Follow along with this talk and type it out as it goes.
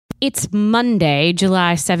It's Monday,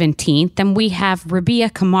 July 17th, and we have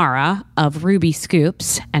Rabia Kamara of Ruby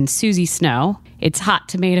Scoops and Suzy Snow. It's hot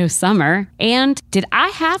tomato summer. And did I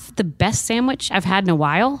have the best sandwich I've had in a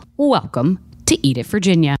while? Welcome to Eat It,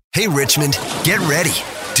 Virginia. Hey, Richmond, get ready.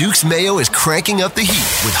 Duke's Mayo is cranking up the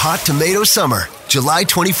heat with hot tomato summer. July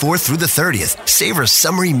 24th through the 30th. Savor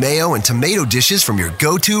summery mayo and tomato dishes from your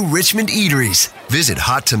go-to Richmond eateries. Visit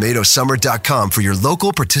hottomatosummer.com for your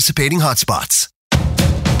local participating hotspots.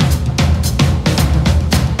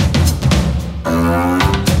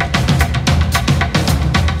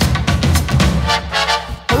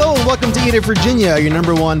 Hello and welcome to Eat It Virginia, your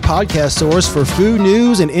number one podcast source for food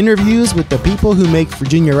news and interviews with the people who make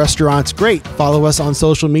Virginia restaurants great. Follow us on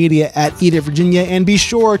social media at Eat It Virginia and be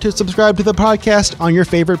sure to subscribe to the podcast on your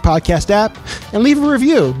favorite podcast app and leave a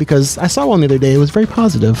review because I saw one the other day. It was very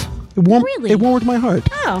positive. It warmed my heart.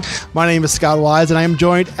 Oh. My name is Scott Wise, and I am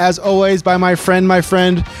joined, as always, by my friend,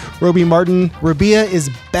 Roby Martin. Rabia is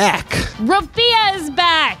back. Rabia is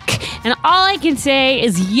back! And all I can say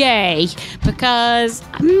is yay, because,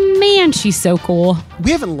 man, she's so cool.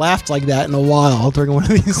 We haven't laughed like that in a while during one of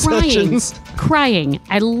these sessions. Crying.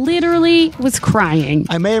 I literally was crying.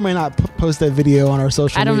 I may or may not post that video on our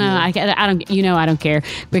social media. I don't know. I don't care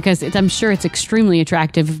because I'm sure it's extremely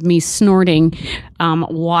attractive of me snorting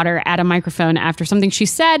water at a microphone after something she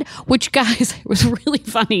said, which, guys, was really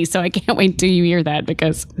funny. So I can't wait till you hear that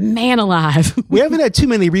because, man alive. We haven't had too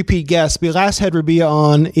many repeat guests. We last had Rabia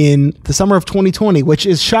on in the summer of 2020, which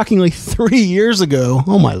is shockingly 3 years ago.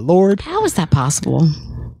 Oh, my Lord. How is that possible?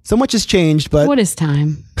 So much has changed, but... What is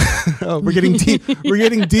time? We're getting deep. We're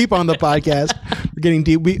getting deep on the podcast. We're getting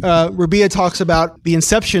deep. Rabia talks about the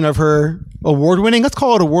inception of her award-winning, let's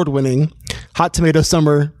call it award-winning, hot tomato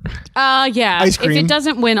summer ice cream. If it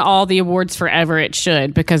doesn't win all the awards forever, it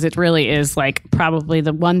should, because it really is like probably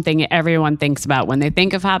the one thing everyone thinks about when they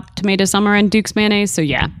think of hot tomato summer and Duke's mayonnaise. So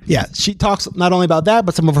yeah. Yeah, she talks not only about that,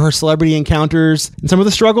 but some of her celebrity encounters and some of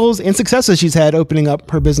the struggles and successes she's had opening up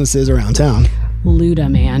her businesses around town. Luda,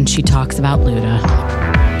 man. She talks about Luda.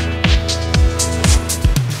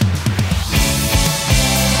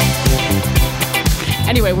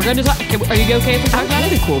 Anyway, we're going to talk. Are you okay if we talk about it?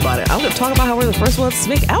 I'm really cool about it. I'm going to talk about how we're the first ones to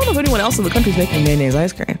make. I don't know if anyone else in the country is making mayonnaise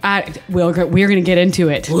ice cream. We're going to get into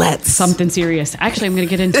it. Let's. Something serious. Actually, I'm going to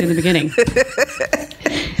get into it in the beginning.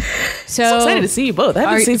 So excited to see you both. I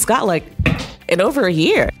haven't seen Scott in over a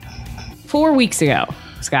year. 4 weeks ago,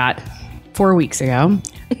 Scott. 4 weeks ago.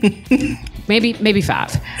 maybe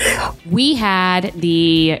 5. We had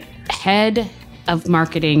the head of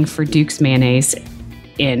marketing for Duke's Mayonnaise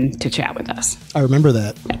in to chat with us. I remember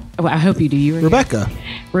that. Well, I hope you do. You were Rebecca.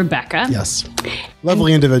 Rebecca. Yes.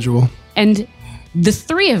 Lovely individual. And the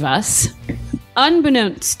three of us,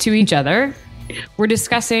 unbeknownst to each other, were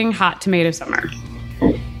discussing hot tomato summer.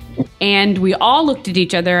 And we all looked at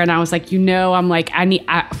each other and I was like,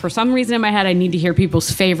 for some reason in my head, I need to hear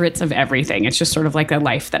people's favorites of everything. It's just sort of like the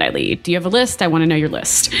life that I lead. Do you have a list? I want to know your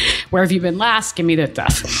list. Where have you been last? Give me the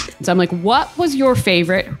stuff. So I'm like, what was your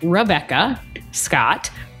favorite? Rebecca,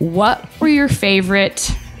 Scott, what were your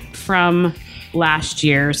favorite from last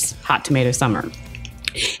year's hot tomato summer?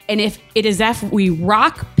 And if it is if we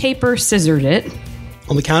rock, paper, scissored it.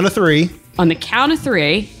 On the count of three. On the count of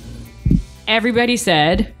three, everybody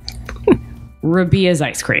said... Rabia's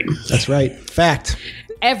ice cream. That's right. Fact.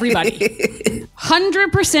 Everybody.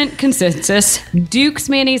 100% consensus. Duke's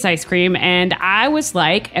mayonnaise ice cream. And I was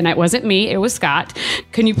like, and it wasn't me, it was Scott.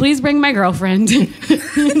 Can you please bring my girlfriend back?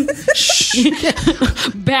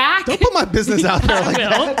 Don't put my business out there like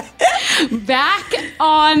that. Back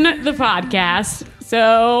on the podcast.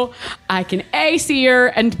 So I can A, see her,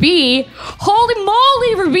 and B, holy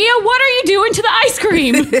moly, Rabia, what are you doing to the ice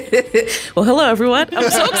cream? Well, hello, everyone. I'm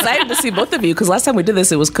so excited to see both of you because last time we did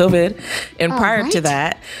this, it was COVID. And prior to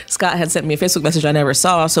that, Scott had sent me a Facebook message I never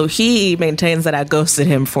saw. So he maintains that I ghosted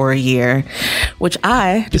him for a year, which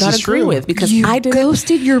I do not agree with because I didn't.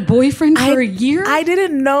 Ghosted your boyfriend for a year? I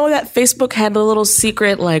didn't know that Facebook had the little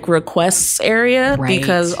secret requests area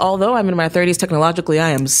because although I'm in my 30s, technologically,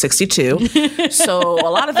 I am 62. So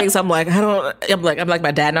a lot of things I'm like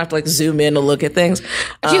my dad and I have to zoom in to look at things. Do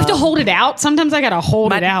you have to hold it out? Sometimes I gotta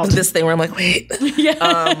hold it out. This thing where I'm like, wait.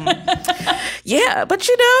 Yeah. But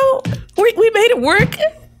we made it work.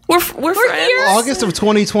 We're friends. Here. August of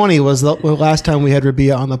 2020 was the last time we had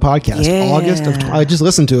Rabia on the podcast. Yeah. I just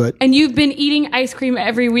listened to it. And you've been eating ice cream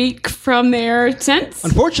every week from there since?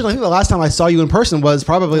 Unfortunately, I think the last time I saw you in person was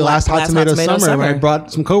probably last Hot Tomato Summer when I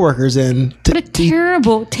brought some coworkers in. What a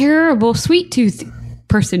terrible, terrible sweet tooth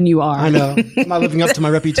person you are. I know. I'm not living up to my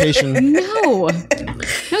reputation. No,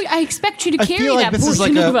 I expect you to I carry feel like that this is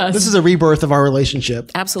portion of us. this is a rebirth of our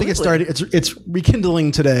relationship. Absolutely. I think it started. It's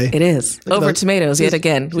rekindling today. It is. Look at Over those. tomatoes yet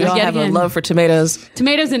again. We all Yet have a again. love for tomatoes.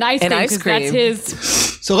 Tomatoes and ice And cream, ice 'cause that's cream. his.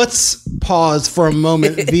 So let's pause for a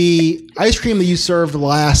moment. The ice cream that you served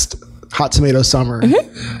last hot tomato summer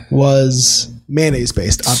was mayonnaise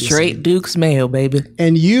based, obviously. Straight Duke's Mayo, baby.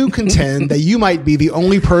 And you contend that you might be the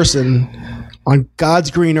only person on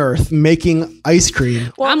God's green earth making ice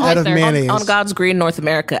cream I'm out right of there. mayonnaise. On God's green North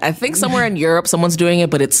America. I think somewhere in Europe someone's doing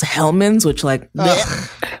it, but it's Hellman's, which like bleh.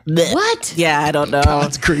 What? Yeah, I don't know.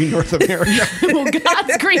 God's green North America. Well,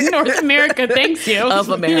 God's green North America, thanks you. Of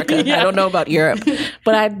America. Yeah. I don't know about Europe.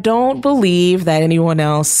 But I don't believe that anyone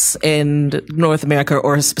else in North America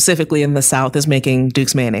or specifically in the South is making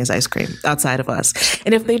Duke's mayonnaise ice cream outside of us.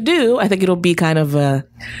 And if they do, I think it'll be kind of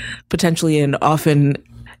potentially an often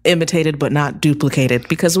imitated but not duplicated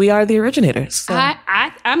because we are the originators. So.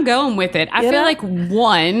 I'm going with it. I You feel know? like,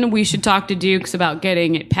 one, we should talk to Dukes about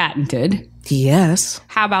getting it patented. Yes.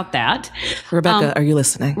 How about that? Rebecca, are you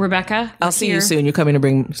listening? Rebecca? I'll see you soon. You're coming to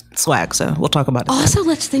bring swag, so we'll talk about it. Also,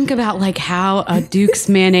 let's think about like how a Duke's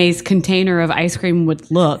mayonnaise container of ice cream would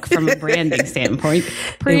look from a branding standpoint.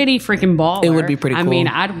 Pretty freaking baller. It would be pretty I cool. mean,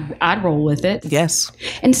 I'd roll with it. Yes.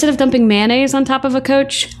 Instead of dumping mayonnaise on top of a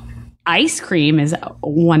Coach, ice cream is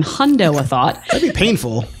one hundo a thought. That'd be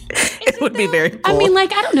painful. It would be very cool. I mean,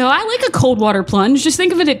 like, I don't know. I like a cold water plunge. Just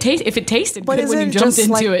think of it if it tasted but good when you isn't jumped just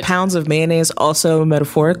into like it. pounds of mayonnaise also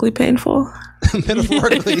metaphorically painful?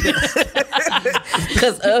 Metaphorically.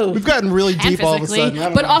 Because We've gotten really And deep all of a physically, sudden. I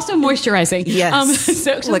don't but know. also moisturizing. Yes.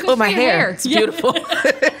 So like, good oh, for my your hair. It's Yeah. beautiful.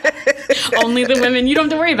 Only the women. You don't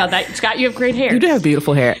have to worry about that. Scott, you have great hair. You do have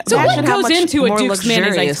beautiful hair. So what Imagine how goes much into a more Duke's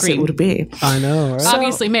mayonnaise ice luxurious cream? It would be. I know, right?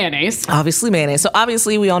 Obviously, mayonnaise. Obviously mayonnaise. So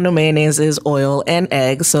obviously we all know mayonnaise is oil and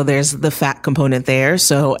egg. So there's the fat component there.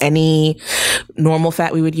 So any normal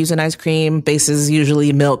fat we would use in ice cream, base is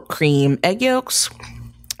usually milk, cream, egg yolks.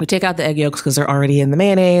 We take out the egg yolks because they're already in the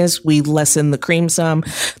mayonnaise. We lessen the cream some.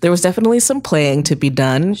 There was definitely some playing to be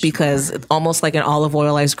done because almost like an olive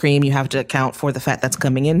oil ice cream, you have to account for the fat that's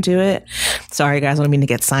coming into it. Sorry, guys, I don't mean to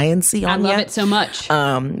get sciencey I on love ya. it so much.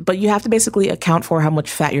 But you have to basically account for how much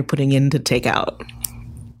fat you're putting in to take out.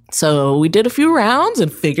 So we did a few rounds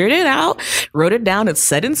and figured it out, wrote it down. It's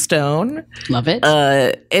set in stone. Love it.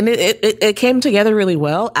 And it came together really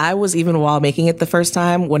well. I was, even while making it the first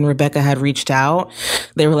time, when Rebecca had reached out,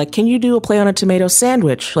 they were like, can you do a play on a tomato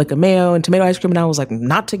sandwich, like a mayo and tomato ice cream? And I was like,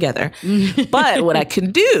 not together. But what I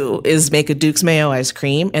can do is make a Duke's Mayo ice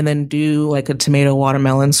cream and then do like a tomato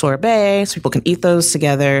watermelon sorbet so people can eat those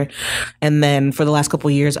together. And then for the last couple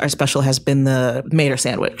of years, our special has been the Mater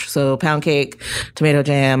sandwich. So pound cake, tomato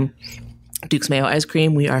jam, Duke's Mayo ice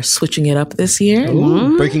cream. We are switching it up this year.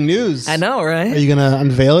 Ooh, breaking news. I know, right? Are you going to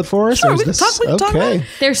unveil it for us? Sure, or is we can this- talk about okay. it.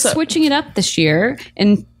 They're switching it up this year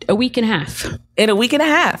in a week and a half. In a week and a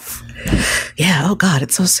half. Yeah, oh God,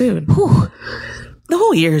 it's so soon. Whew. The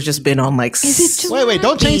whole year has just been on like... Wait,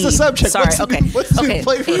 don't change the subject. Sorry, What's okay. What's the new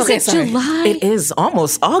flavor? Is it July? It is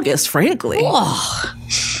almost August, frankly.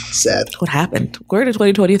 Sad. What happened? Where did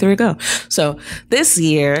 2023 go? So this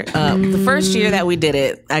year, the first year that we did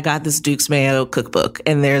it, I got this Duke's Mayo cookbook,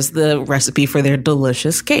 and there's the recipe for their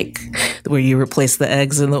delicious cake, where you replace the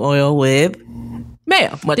eggs in the oil with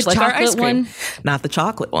mayo, much The like our ice chocolate cream. one? Not the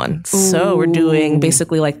chocolate one. So we're doing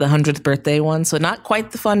basically like the 100th birthday one. So not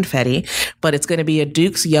quite the funfetti, but it's going to be a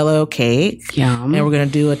Duke's yellow cake. Yum. And we're going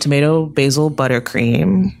to do a tomato basil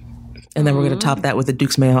buttercream. And then we're going to top that with the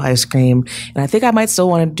Duke's Mayo ice cream. And I think I might still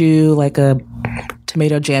want to do like a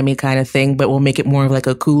tomato jammy kind of thing, but we'll make it more of like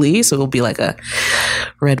a coulis. So it'll be like a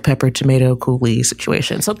red pepper tomato coulis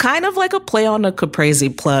situation. So kind of like a play on a caprese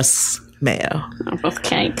plus mayo. With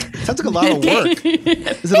cake. Sounds like a lot of work.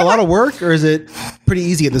 Is it a lot of work, or is it pretty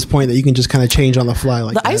easy at this point that you can just kind of change on the fly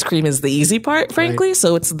like The that? ice cream is the easy part, frankly.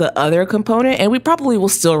 So it's the other component. And we probably will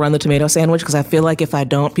still run the tomato sandwich because I feel like if I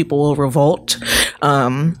don't, people will revolt.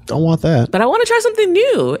 Don't want that. But I want to try something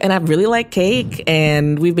new. And I really like cake.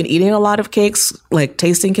 And we've been eating a lot of cakes, like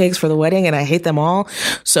tasting cakes for the wedding. And I hate them all.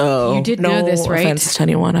 So You did no know this, right? offense to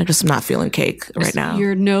anyone. I just am not feeling cake right now.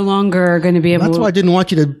 You're no longer going to be able That's to. why I didn't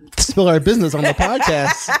want you to spill our business on the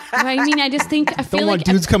podcast. I mean, I just think, I feel Don't like. want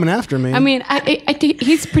dudes coming after me. I mean, I think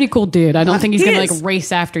he's a pretty cool dude. I don't think he's He going to is. like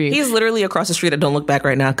race after you. He's literally across the street at Don't Look Back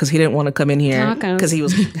right now because he didn't want to come in here Tacos. because he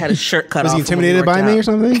had his shirt cut was off. he from when we intimidated by worked me out. or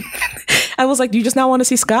something? I was like, do you just not want to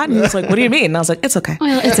see Scott? And he was like, what do you mean? And I was like, it's okay.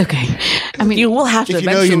 Well, it's okay. I mean, You will have to If you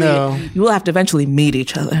know, eventually, you know. you will have to eventually meet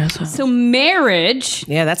each other. so marriage.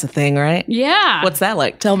 Yeah, that's a thing, right? Yeah. What's that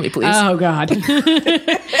like? Tell me, please. Oh God.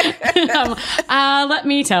 Let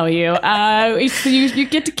me tell you. You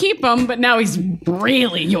get to keep him, but now he's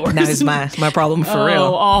really yours. Now he's my problem for real.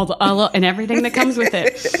 All and everything that comes with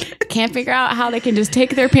it. Can't figure out how they can just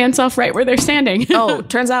take their pants off right where they're standing. Oh,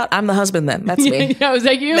 turns out I'm the husband then. That's me. Yeah, was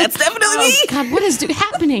that you? That's definitely me. God, what is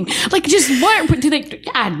happening? Like, just what do they?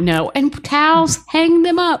 God, no. And towels, hang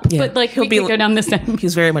them up. Yeah. But like, we could go down this thing.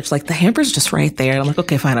 He's very much like, the hamper's just right there. And I'm like,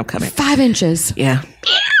 okay, fine, I'm coming. 5 inches. Yeah.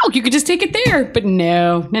 You could just take it there, but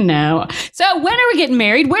no. So when are we getting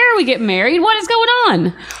married? Where are we getting married? What is going on?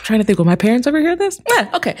 I'm trying to think, will my parents ever hear this? Yeah,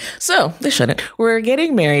 okay, so they shouldn't. We're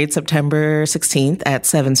getting married September 16th at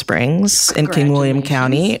Seven Springs in King William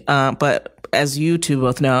County. But as you two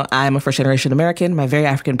both know, I'm a first-generation American. My very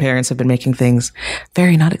African parents have been making things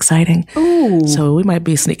very not exciting. Ooh. So we might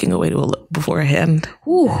be sneaking away to a look beforehand.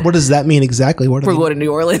 Ooh. What does that mean exactly? We're going to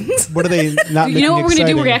New Orleans. What are they not making You know what we're going to do?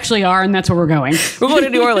 exciting? We actually are, and that's where we're going. We're going to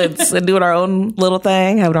New Orleans and doing our own little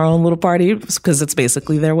thing, having our own little party, because it's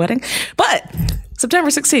basically their wedding. But September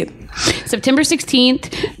 16th. September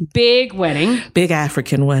 16th, big wedding. Big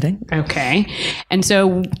African wedding. Okay. And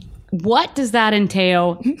so what does that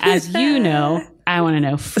entail? As you know, I want to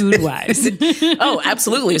know food-wise. Oh,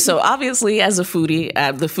 absolutely. So obviously, as a foodie,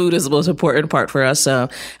 the food is the most important part for us. So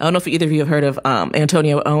I don't know if either of you have heard of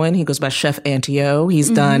Antonio Owen. He goes by Chef Antio. He's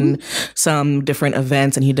done some different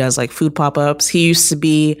events, and he does like food pop-ups. He used to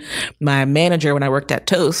be my manager when I worked at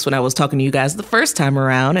Toast, when I was talking to you guys the first time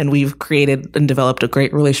around, and we've created and developed a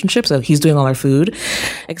great relationship. So he's doing all our food,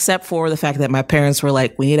 except for the fact that my parents were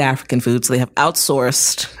like, we need African food. So they have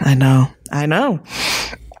outsourced. I know.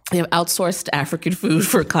 They have outsourced African food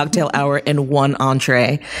for a cocktail hour and 1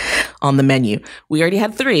 entree on the menu. We already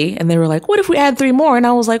had 3, and they were like, what if we add 3 more? And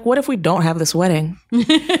I was like, what if we don't have this wedding?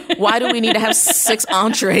 Why do we need to have 6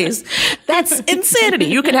 entrees? That's insanity.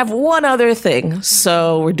 You can have one other thing.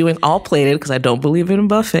 So we're doing all plated because I don't believe in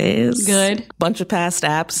buffets. Good. Bunch of past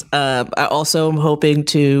apps. I also am hoping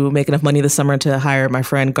to make enough money this summer to hire my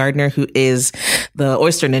friend Gardner, who is the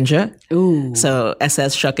Oyster Ninja. Ooh. So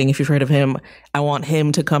SS Shucking, if you've heard of him, I want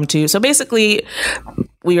him to come too. So basically,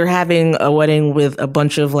 we are having a wedding with a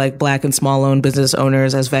bunch of like Black and small owned business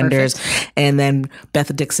owners as vendors. Perfect. And then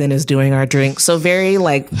Beth Dixon is doing our drinks. So very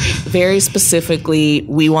specifically,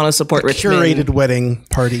 we want to support Richmond. Curated wedding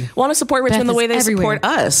party. Want to support Richmond the way they support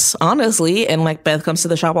us, honestly. And like Beth comes to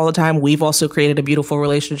the shop all the time. We've also created a beautiful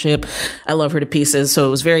relationship. I love her to pieces. So it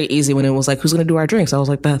was very easy when it was like, who's going to do our drinks? I was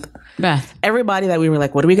like, Beth. Everybody that we were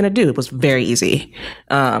like, what are we going to do? It was very easy.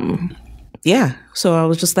 Yeah. So I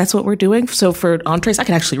was just, that's what we're doing. So for entrees, I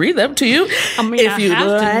can actually read them to you. I mean, if you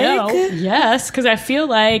have to know. Yes, because I feel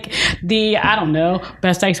like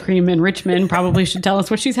best ice cream in Richmond probably should tell us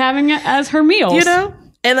what she's having as her meals. You know?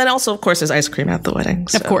 And then also, of course, there's ice cream at the wedding.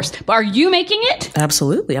 So. Of course. But are you making it?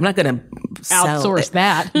 Absolutely. I'm not going to outsource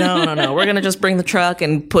that. No. We're going to just bring the truck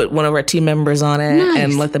and put one of our team members on it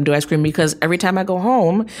and let them do ice cream, because every time I go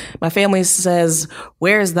home, my family says,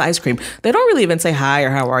 where's the ice cream? They don't really even say hi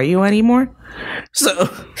or how are you anymore. So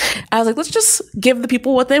I was like, let's just give the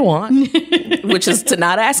people what they want, which is to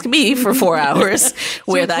not ask me for 4 hours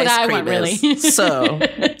where the ice cream is. Really. So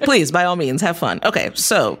please, by all means, have fun. Okay,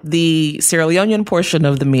 so the Sierra Leonean portion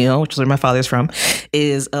of the meal, which is where my father's from,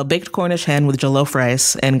 is a baked Cornish hen with jollof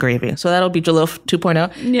rice and gravy. So that'll be jollof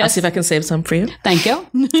 2.0. Yes. I'll see if I can save some for you. Thank you.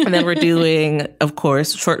 And then we're doing, of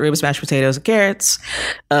course, short ribs, mashed potatoes, carrots,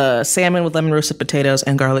 salmon with lemon roasted potatoes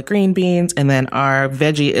and garlic green beans. And then our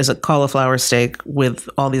veggie is a cauliflower steak with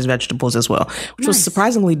all these vegetables as well, which was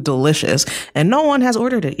surprisingly delicious. And no one has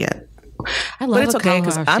ordered it yet. I love it. But it's okay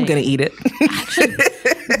because I'm going to eat it.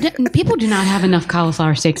 Actually, people do not have enough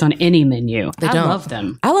cauliflower steaks on any menu. I love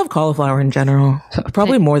them. I love cauliflower in general.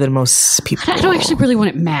 Probably more than most people. I don't actually really want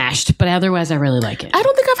it mashed, but otherwise I really like it. I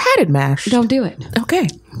don't think I've had it mashed. Don't do it. Okay.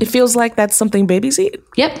 It feels like that's something babies eat.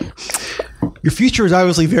 Yep. Your future is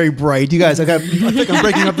obviously very bright. You guys, I think I'm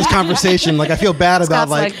breaking up this conversation. Like, I feel bad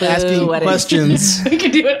about asking questions. We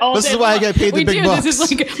can do it all day. This is why I get paid the big bucks. This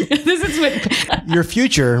is what your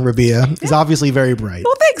future, Rabia, is obviously very bright.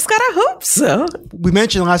 Well, thanks, Scott. I hope so. We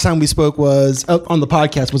mentioned last time we spoke was on the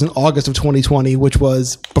podcast was in August of 2020, which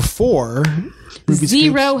was before Ruby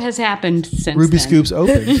Zero Scoops. has happened since Ruby then. Scoops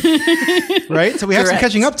open. Right? So we have some Correct.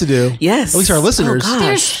 catching up to do. Yes. At least our listeners. Oh, gosh.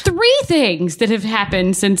 There's 3 things that have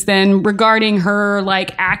happened since then regarding her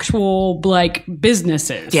like actual like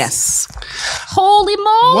businesses. Yes. Holy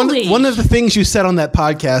moly. One of the things you said on that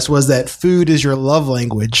podcast was that food is your love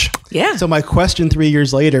language. Yeah. So my question 3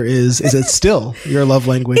 years later is it still your love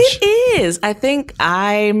language? It is. I think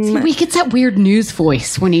He gets that weird news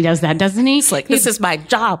voice when he does that, doesn't he? It's like, this is my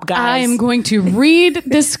job, guys. I am going to read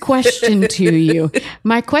this question to you.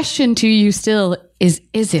 My question to you still is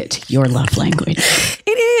it your love language?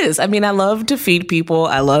 It is. I mean, I love to feed people.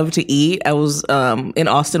 I love to eat. I was in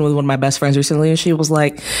Austin with one of my best friends recently, and she was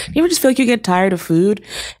like, you ever just feel like you get tired of food?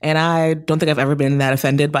 And I don't think I've ever been that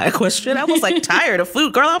offended by a question. I was like, tired of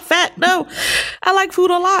food? Girl, I'm fat. No, I like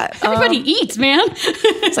food a lot. Everybody eats, man.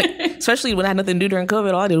 It's like, especially when I had nothing to do during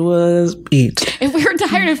COVID, all I did was eat. If we were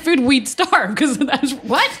tired of food, we'd starve because that's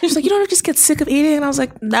what? She's like, you don't just get sick of eating? And I was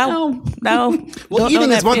like, no. Well, Don't know eating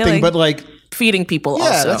that is one thing, feeling. but like, feeding people yeah,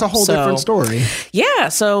 also. that's a whole different story. Yeah,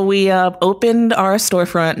 so we opened our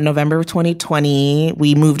storefront in November of 2020.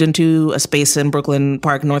 We moved into a space in Brooklyn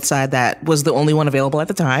Park North Side that was the only one available at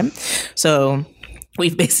the time. So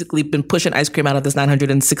we've basically been pushing ice cream out of this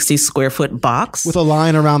 960 square foot box. With a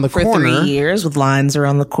line around the for corner. 3 years with lines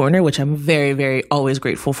around the corner, which I'm very, very always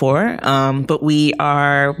grateful for. But we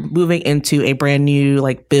are moving into a brand new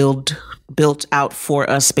like built out for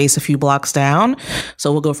us space a few blocks down.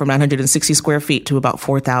 So we'll go from 960 square feet to about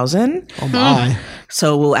 4,000. Oh my.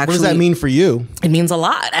 So we'll actually... What does that mean for you? It means a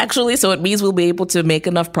lot, actually. So it means we'll be able to make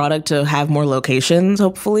enough product to have more locations,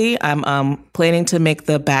 hopefully. I'm planning to make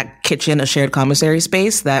the back kitchen a shared commissary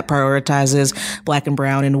space that prioritizes Black and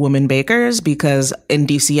brown and women bakers, because in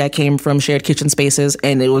DC I came from shared kitchen spaces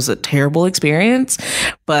and it was a terrible experience.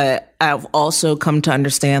 But I've also come to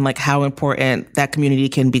understand like how important that community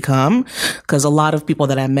can become, because a lot of people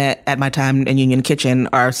that I met at my time in Union Kitchen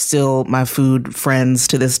are still my food friends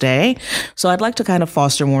to this day. So I'd like to kind of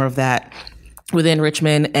foster more of that within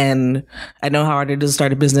Richmond. And I know how hard it is to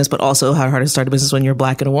start a business, but also how hard it is to start a business when you're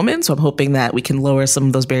Black and a woman. So I'm hoping that we can lower some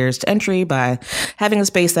of those barriers to entry by having a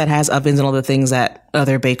space that has ovens and all the things that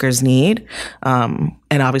other bakers need.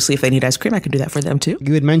 And obviously, if they need ice cream, I can do that for them too.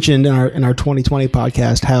 You had mentioned in our 2020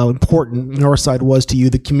 podcast how important Northside was to you,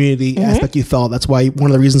 the community aspect you felt. That's why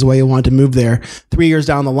one of the reasons why you wanted to move there. 3 years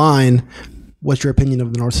down the line, what's your opinion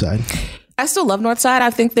of the Northside? I still love Northside. I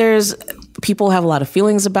think people have a lot of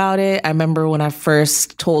feelings about it. I remember when I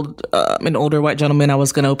first told an older white gentleman I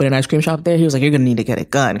was going to open an ice cream shop there, he was like, you're going to need to get a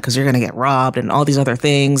gun because you're going to get robbed and all these other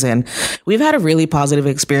things. And we've had a really positive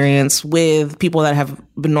experience with people that have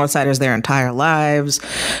been Northsiders their entire lives,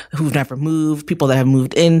 who've never moved, people that have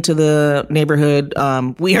moved into the neighborhood.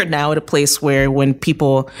 We are now at a place where when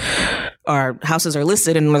our houses are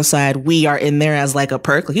listed in Northside, we are in there as like a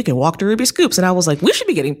perk. Like you can walk to Ruby Scoops. And I was like, we should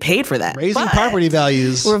be getting paid for that. Raising property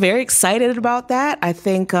values. We're very excited about that. I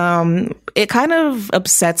think it kind of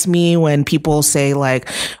upsets me when people say like,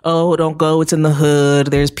 oh, don't go, it's in the hood.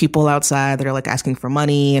 There's people outside that are like asking for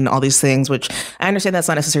money and all these things, which I understand that's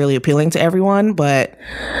not necessarily appealing to everyone, but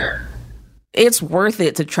it's worth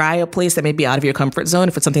it to try a place that may be out of your comfort zone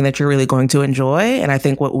if it's something that you're really going to enjoy. And I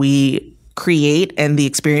think what we create and the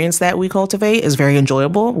experience that we cultivate is very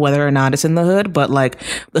enjoyable, whether or not it's in the hood. But like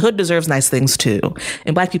the hood deserves nice things too,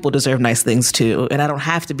 and Black people deserve nice things too. And I don't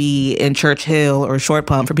have to be in Church Hill or Short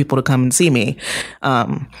Pump for people to come and see me.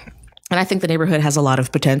 And I think the neighborhood has a lot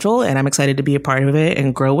of potential, and I'm excited to be a part of it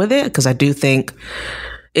and grow with it, because I do think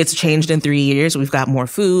it's changed in 3 years. We've got more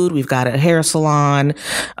food. We've got a hair salon.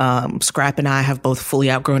 Scrap and I have both fully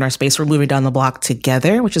outgrown our space. We're moving down the block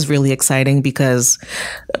together, which is really exciting because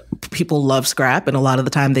people love Scrap, and a lot of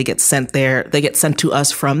the time they get sent there. They get sent to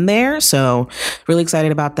us from there. So really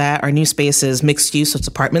excited about that. Our new space is mixed use. So it's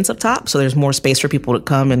apartments up top. So there's more space for people to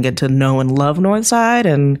come and get to know and love Northside.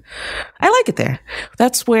 And I like it there.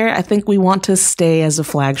 That's where I think we want to stay as a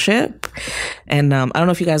flagship. And I don't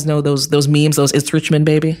know if you guys know those memes, those It's Richmond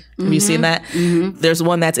Baby. Have you seen that? There's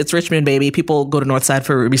one that's It's Richmond Baby. People go to Northside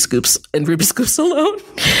for Ruby Scoops and Ruby Scoops alone.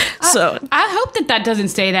 So I hope that doesn't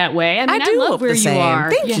stay that way. I mean, I do love hope where the you same.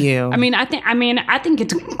 are. Thank you. I mean, I think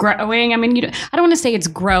it's growing. I mean, I don't want to say it's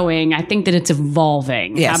growing. I think that it's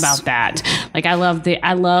evolving. Yes. How about that? Like, I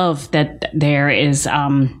love that there is,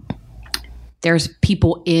 there's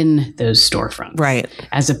people in those storefronts, Right.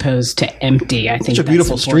 as opposed to empty. I think It's a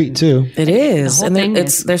beautiful street too. It is. whole And thing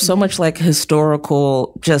there's so much like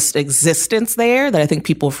historical just existence there that I think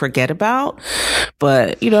people forget about.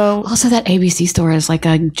 But, Also, that ABC store is like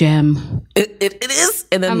a gem. it is.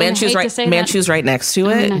 And then I mean, I Manchu's hate to say that. Manchu's right next to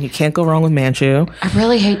it. You can't go wrong with Manchu. I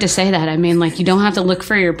really hate to say that. I mean, like, you don't have to look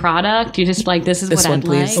for your product. You just like, this is This what one, I'd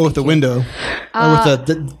please. Oh, like. with the window. Or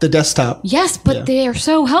with the desktop. Yes, but they are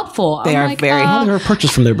so helpful. They I'm are like, very- I've never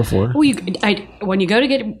purchased from there before. well, when you go to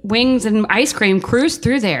get wings and ice cream, cruise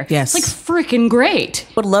through there. Yes. It's like freaking great.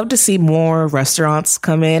 Would love to see more restaurants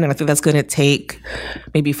come in, and I think that's going to take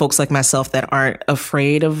maybe folks like myself that aren't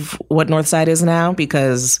afraid of what Northside is now,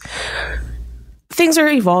 because things are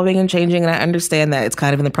evolving and changing, and I understand that it's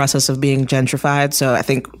kind of in the process of being gentrified. So I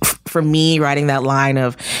think for me, writing that line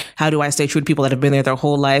of how do I stay true to people that have been there their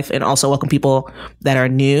whole life and also welcome people that are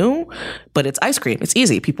new, but it's ice cream. It's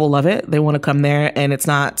easy. People love it. They want to come there, and it's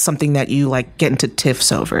not something that you like get into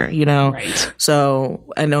tiffs over, Right. So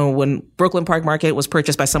I know when Brooklyn Park Market was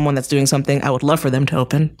purchased by someone that's doing something, I would love for them to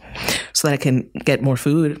open so that I can get more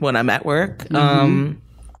food when I'm at work.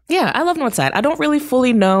 Yeah, I love Northside. I don't really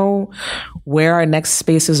fully know where our next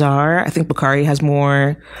spaces are. I think Bakari has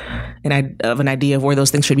more of an idea of where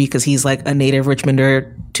those things should be because he's like a native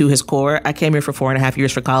Richmonder to his core. I came here for 4.5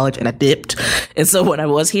 years for college and I dipped. And so when I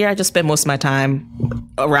was here, I just spent most of my time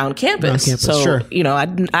around campus. So, sure.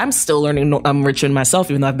 I'm still learning Richmond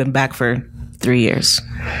myself, even though I've been back for 3 years.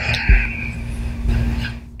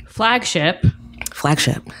 Flagship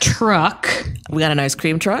Truck. We got an ice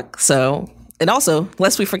cream truck. And also,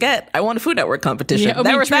 lest we forget, I won a Food Network competition. Yeah,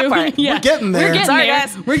 that was that part. Yeah. We're getting there. We're getting Sorry, there.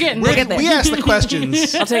 guys. We're getting there. We asked the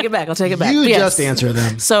questions. I'll take it back. You just answer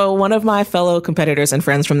them. So one of my fellow competitors and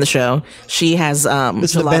friends from the show, she has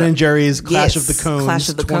This is the Ben and Jerry's Clash of the Cones Clash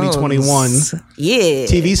of the 2021 Cones. Yeah.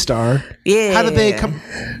 TV star. Yeah. How did they come?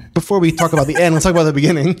 Before we talk about the end, let's talk about the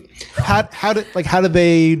beginning. How did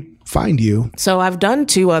they find you? So I've done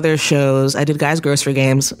 2 other shows. I did Guys Grocery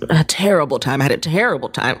Games. A terrible time. I had a terrible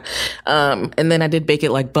time. And then I did Bake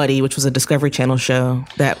It Like Buddy, which was a Discovery Channel show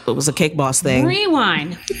that was a Cake Boss thing.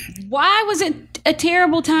 Rewind. Why was it a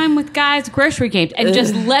terrible time with Guy's Grocery Games? And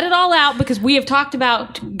just let it all out because we have talked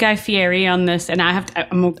about Guy Fieri on this, and I have to.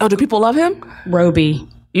 Oh, do people love him? Roby.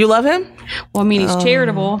 You love him? Well, I mean, he's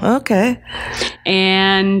charitable. Okay.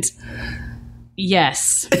 And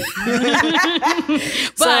yes.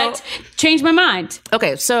 But changed my mind.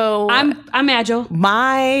 Okay, so I'm agile.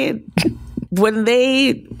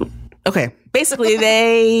 Basically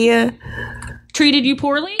they Treated you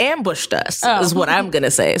poorly? ambushed us is what I'm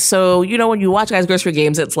gonna say. So when you watch Guys Grocery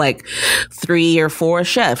Games, it's like 3 or 4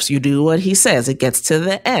 chefs. You do what he says. It gets to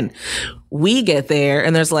the end. We get there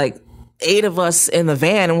and there's like 8 of us in the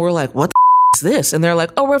van, and we're like, what the is this? And they're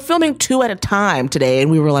like, oh, we're filming 2 at a time today.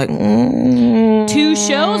 And we were like, 2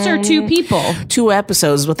 shows or 2 people? 2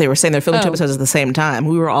 episodes is what they were saying. They're filming 2 episodes at the same time.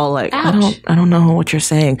 We were all like, Ouch. I don't know what you're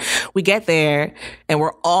saying. We get there and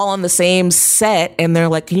we're all on the same set, and they're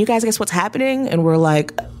like, can you guys guess what's happening? And we're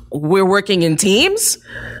like, we're working in teams,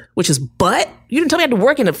 which is you didn't tell me I had to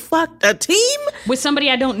work in a team With somebody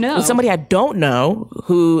I don't know. with somebody I don't know.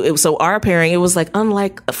 So our pairing, it was like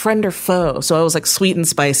unlike a friend or foe. So I was like sweet and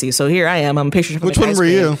spicy. So here I am. I'm a picture. Which one were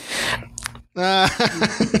you?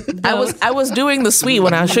 I was doing the sweet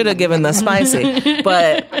when I should have given the spicy,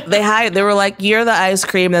 but they were like, you're the ice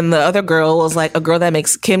cream, and the other girl was like a girl that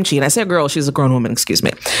makes kimchi, and I said girl, she's a grown woman, excuse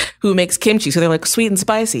me, who makes kimchi. So they're like sweet and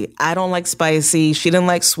spicy. I don't like spicy. She didn't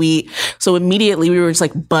like sweet. So immediately we were just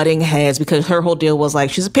like butting heads because her whole deal was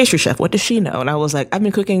like, she's a pastry chef. What does she know? And I was like, I've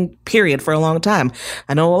been cooking period for a long time.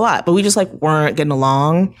 I know a lot, but we just like weren't getting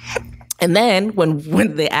along. And then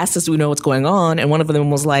when they asked us, do we know what's going on? And one of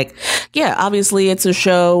them was like, yeah, obviously it's a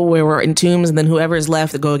show where we're in teams, and then whoever is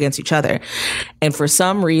left, they go against each other. And for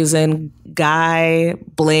some reason, Guy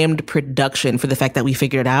blamed production for the fact that we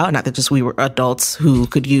figured it out, not that just we were adults who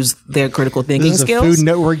could use their critical thinking This is skills. a Food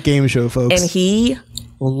Network game show, folks. And he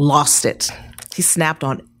lost it. He snapped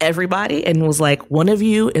on everybody and was like, one of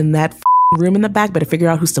you in that room in the back better figure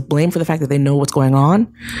out who's to blame for the fact that they know what's going on.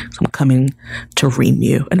 So I'm coming to ream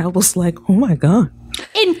you. And I was like, oh my God.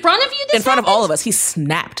 In front of you? In front of all of us. He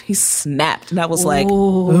snapped. And I was like,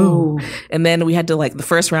 ooh. And then we had to like the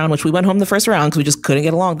first round, which we went home the first round because we just couldn't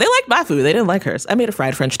get along. They liked my food. They didn't like hers. I made a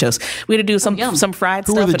fried French toast. We had to do some fried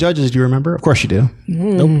Who stuff. were the judges? Do you remember? Of course you do.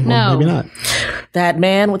 Nope. No. Maybe not. That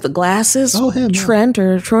man with the glasses. Oh, him. Trent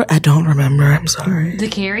or Troy. I don't remember. I'm sorry. The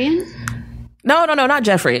Carrion? No, not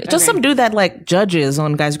Jeffrey. Just some dude that like judges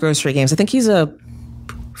on Guys Grocery Games. I think he's a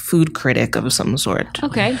food critic of some sort.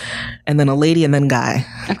 Okay. And then a lady and then guy.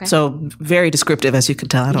 Okay. So very descriptive, as you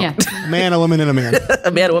could tell. I don't. Yeah. Man, a woman, and a man.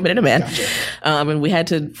 A man, a woman, and a man. Gotcha. And we had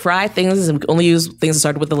to fry things and only use things that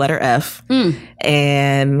started with the letter F.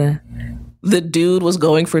 And the dude was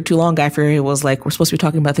going for too long. Guy Fieri was like, we're supposed to be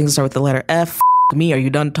talking about things that start with the letter F. Me, are you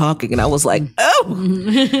done talking? And I was like, oh,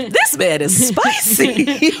 this man is spicy.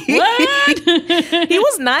 What? He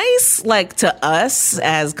was nice, like, to us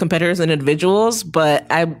as competitors and individuals, but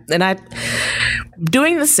I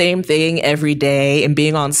doing the same thing every day and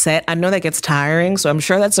being on set, I know that gets tiring, so I'm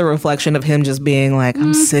sure that's a reflection of him just being like,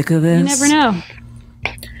 I'm sick of this. You never know.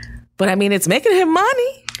 But I mean, it's making him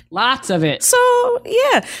money. Lots of it. So,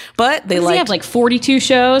 yeah. But they have like 42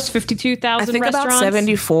 shows, 52,000 I think restaurants? about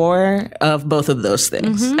 74 of both of those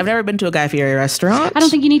things. I've never been to a Guy Fieri restaurant. I don't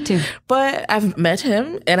think you need to. But I've met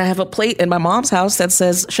him, and I have a plate in my mom's house that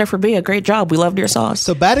says, Chef Rabia, great job. We loved your sauce.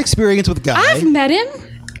 So bad experience with Guy. I've met him.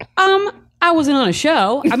 I wasn't on a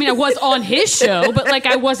show. I mean, I was on his show, but like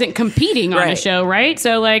I wasn't competing on a show, right?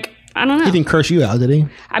 So like, I don't know. He didn't curse you out, did he?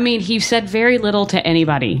 I mean, he said very little to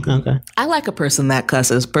anybody. Okay. I like a person that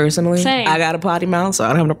cusses, personally. Same. I got a potty mouth, so I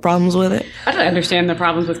don't have no problems with it. I don't understand the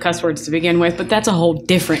problems with cuss words to begin with, but that's a whole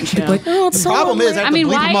different show. Like, oh, it's The problem is, I have to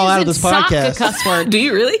bleep them all out of this sock podcast. a cuss word? Do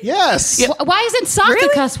you really? Yes. Why isn't sock Really?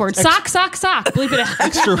 a cuss word? Sock, sock, sock. Bleep it out.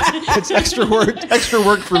 It's extra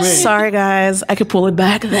work for me. Sorry, guys. I could pull it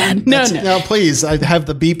back then. No. Now, please, I have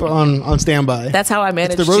the beep on standby. That's how I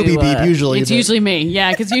manage the Roby to, beep usually. It's usually me.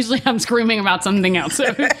 Yeah, because usually I'm screaming about something else.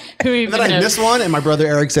 So who even Then I knows? miss one, and my brother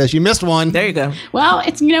Eric says, "You missed one." There you go. Well,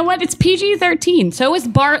 it's, you know what? It's PG-13. So is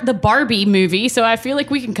the Barbie movie. So I feel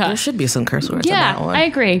like we can There cut. should be some curse words in Yeah, that one. I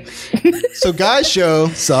agree. So Guy's show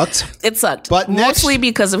sucked. It sucked. But next- mostly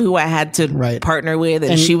because of who I had to Right. partner with,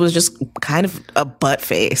 and she was just kind of a butt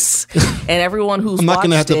face. And everyone who's I'm not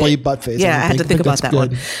gonna have to watched play it- butt face. Yeah, I had to think about that's that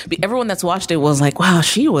good. one. But everyone that's watched it was like, wow,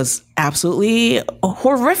 she was absolutely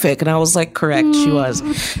horrific. And I was like, correct, she was.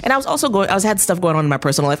 And I was also had stuff going on in my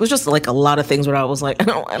personal life. It was just like a lot of things where I was like, I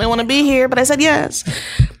don't want to be here, but I said yes.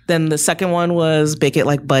 Then the second one was Bake It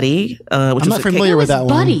Like Buddy, which I'm was not a familiar with that one.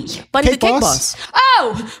 Buddy. Buddy Cake the Cake Boss? Boss.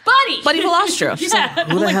 Oh, Buddy. Buddy Velostro. She's like, Yeah.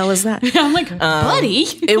 who the hell is that? I'm like, Buddy?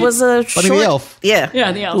 It was a Buddy the short, Elf. Yeah.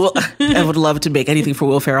 Yeah, the elf. Well, I would love to make anything for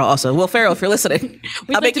Will Ferrell also. Will Ferrell, if you're listening,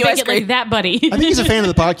 We'd I'll like make to you make ice it like cream. that, Buddy. I think he's a fan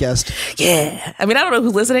of the podcast. Yeah. I mean, I don't know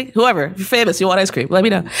who's listening. Whoever. If you're famous, you want ice cream, let me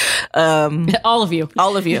know. All of you.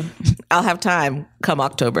 All of you. I'll have time come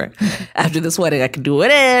October. After this wedding, I can do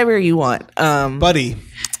whatever you want. Buddy.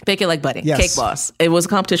 Bake It Like Buddy. Yes. Cake Boss. It was a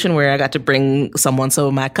competition where I got to bring someone. So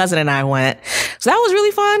my cousin and I went. So that was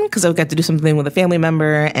really fun because I got to do something with a family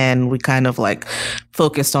member, and we kind of like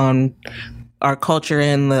focused on our culture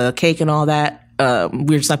and the cake and all that.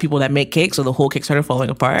 We're just not people that make cake, so the whole cake started falling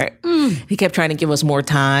apart. He kept trying to give us more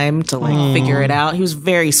time to like figure it out. He was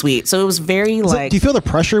very sweet. So it was very like... Do you feel the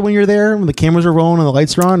pressure when you're there, when the cameras are rolling and the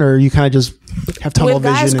lights are on, or you kind of just have tunnel With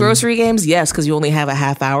vision? guys' and- grocery games, yes, because you only have a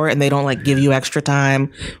half hour and they don't like give you extra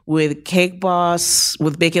time. With Cake Boss,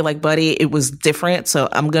 with Bake It Like Buddy, it was different. So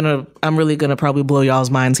I'm really gonna probably blow y'all's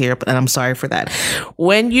minds here, and I'm sorry for that.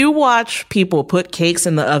 When you watch people put cakes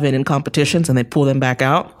in the oven in competitions and they pull them back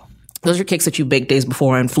out, those are cakes that you baked days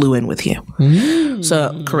before and flew in with you.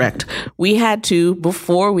 So, correct. We had to,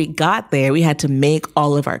 before we got there, we had to make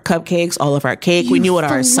all of our cupcakes, all of our cake. We knew what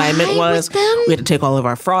our assignment was. We had to take all of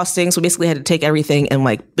our frosting. So basically had to take everything and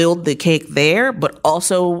like build the cake there, but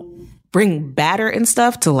also bring batter and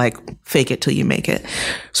stuff to like fake it till you make it.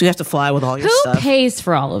 So you have to fly with all your Who stuff. pays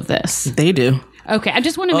for all of this? They do. Okay, I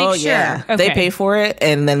just want to make sure. Yeah. Okay. They pay for it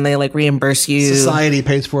and then they like reimburse you. Society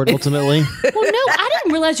pays for it ultimately. Well, no, I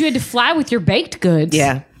didn't realize you had to fly with your baked goods.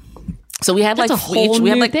 Yeah. So we had That's like a whole we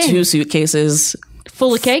had new like thing. 2 suitcases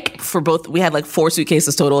Full of cake? for both. We had like 4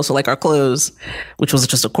 suitcases total. So like our clothes, which was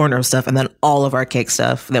just a corner of stuff, and then all of our cake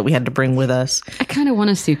stuff that we had to bring with us. I kind of want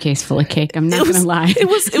a suitcase full of cake. I'm not going to lie. It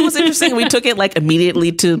was interesting. We took it like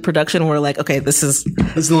immediately to production. We're like, okay, this This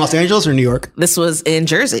is in Los Angeles or New York? was in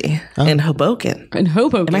Jersey, in Hoboken. In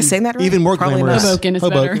Hoboken. Am I saying that right? Even more Probably glamorous. not. Hoboken is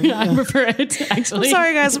Hoboken, better. I prefer it, actually. I'm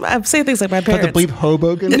sorry, guys. I'm saying things like my Have parents. to bleep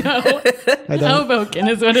Hoboken? I don't. Hoboken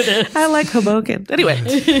is what it is. I like Hoboken. Anyway,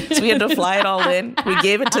 so we had to fly it all in. We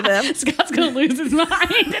gave it to them. Scott's going to lose his mind,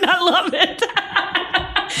 and I love it.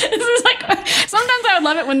 This is like Sometimes I would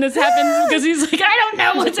love it when this happens because he's like, I don't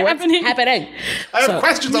know what's happening. I have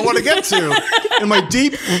questions I want to get to in my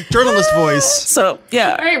deep journalist voice. So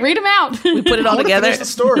yeah, All right, read them out. we put it all together. Finish the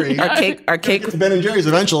story. Our cake It's Ben and Jerry's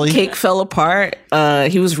eventually. cake fell apart.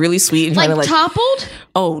 He was really sweet and trying to Toppled?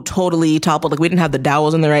 oh, totally toppled. Like we didn't have the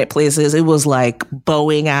dowels in the right places. It was like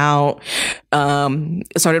bowing out.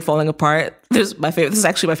 It started falling apart. This is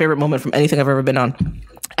actually my favorite moment from anything I've ever been on.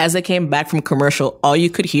 As I came back from commercial, all you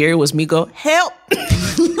could hear was me go, help.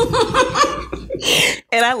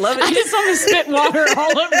 And I love it. I just want to spit water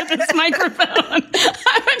all over this microphone.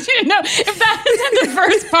 I want you to know, if that isn't the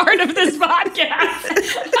first part of this podcast, I'm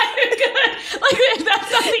good. Like, if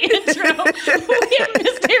that's not the intro, we have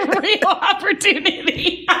missed a real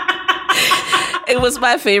opportunity. It was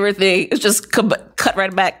my favorite thing. It's just cut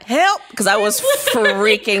right back, help, because I was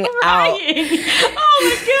freaking out. Oh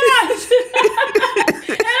my gosh.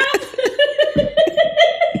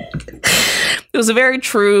 It was a very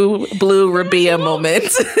true blue Rabia moment.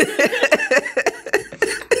 Man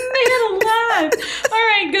alive. All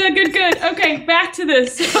right, good. Okay, back to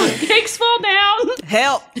this. So cakes fall down.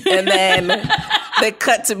 Help. And then they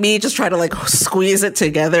cut to me just trying to like squeeze it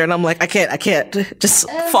together. And I'm like, I can't. Just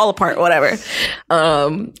fall apart, whatever.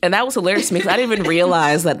 And that was hilarious to me because I didn't even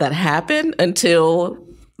realize that happened until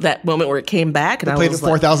that moment where it came back. And I played was it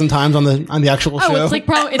 4,000 times on the actual show. Oh, it's like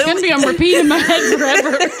probably it's gonna be on repeat in my head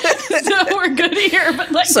forever. So we're good here.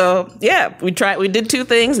 But like, so yeah, we did two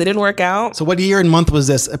things. They didn't work out. So what year and month was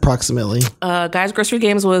this approximately? Guys Grocery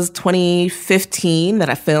Games was 2015 that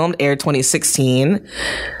I filmed, aired 2016.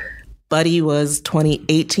 Buddy was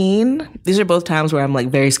 2018. These are both times where I'm like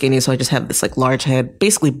very skinny, so I just have this like large head,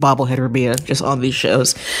 basically bobblehead Rabia, just on these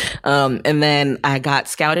shows. And then I got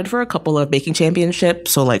scouted for a couple of baking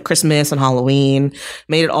championships, so like Christmas and Halloween.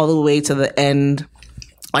 Made it all the way to the end,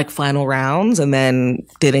 like final rounds, and then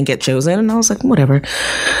didn't get chosen. And I was like, whatever.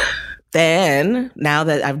 Then, now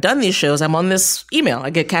that I've done these shows, I'm on this email. I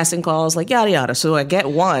get casting calls, like yada yada. So I get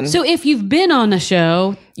one. so if you've been on a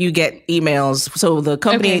show, You get emails. So the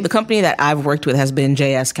company that I've worked with has been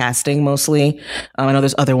JS Casting mostly. I know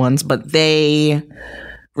there's other ones, but they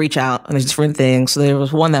reach out and there's different things. So there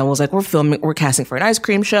was one that was like, we're casting for an ice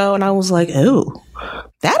cream show, and I was like, oh,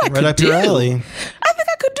 that I could do. Right up your alley. I think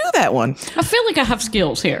I could do that one. I feel like I have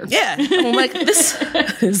skills here. Yeah. I'm like,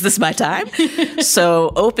 is this my time?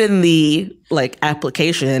 So open the like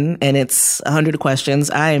application and it's 100 questions.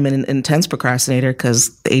 I am an intense procrastinator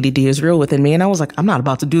because the ADD is real within me. And I was like, I'm not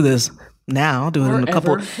about to do this now. I'll do it in a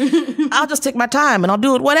couple. I'll just take my time and I'll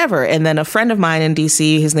do it whatever. And then a friend of mine in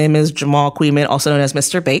DC, his name is Jamal Queeman, also known as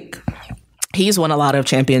Mr. Bake. He's won a lot of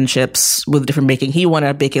championships with different baking. He won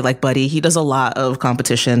a Bake It Like Buddy. He does a lot of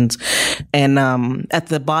competitions. And at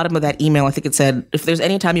the bottom of that email, I think it said, if there's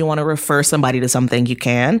any time you want to refer somebody to something, you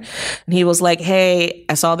can. And he was like, hey,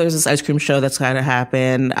 I saw there's this ice cream show that's going to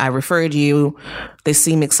happen. I referred you. They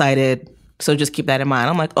seem excited. So just keep that in mind.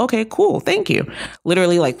 I'm like, okay, cool. Thank you.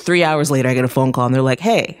 Literally like 3 hours later, I get a phone call and they're like,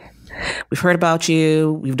 hey, we've heard about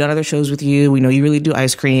you. We've done other shows with you. We know you really do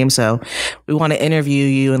ice cream. So we want to interview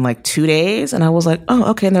you in like 2 days. And I was like, oh,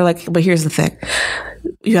 okay. And they're like, but here's the thing.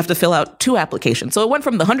 You have to fill out 2 applications. So it went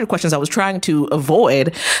from the 100 questions I was trying to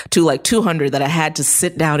avoid to like 200 that I had to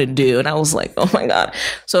sit down and do. And I was like, oh my God.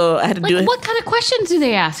 So I had to do it. What kind of questions do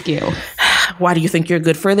they ask you? Why do you think you're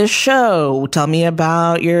good for this show? Tell me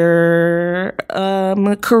about your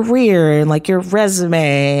career and like your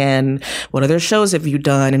resume and what other shows have you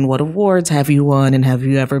done and what awards have you won and have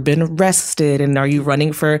you ever been arrested and are you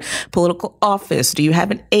running for political office? Do you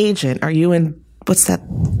have an agent? Are you in what's that?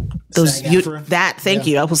 Thank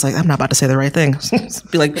you. I was like, I'm not about to say the right thing.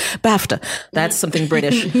 Be like BAFTA. That's something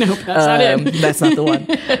British. No, that's not it. That's not the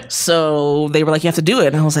one. So they were like, you have to do it.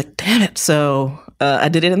 And I was like, damn it. So I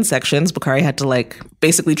did it in sections. Bakari had to like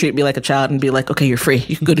basically treat me like a child and be like, okay, you're free.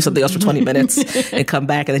 You can go do something else for 20 minutes and come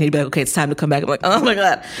back. And then he'd be like, okay, it's time to come back. I'm like, oh my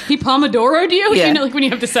God. He Pomodoro'd you? Yeah. You know, like when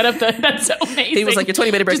you have to set up that's so amazing. He was like, your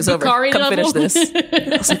 20-minute break Just is over. Bakari Come level. finish this.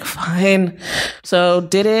 I was like, fine. So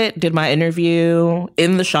did my interview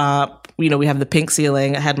in the shop. You know, we have the pink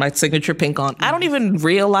ceiling. I had my signature pink on. I don't even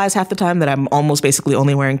realize half the time that I'm almost basically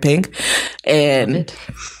only wearing pink. And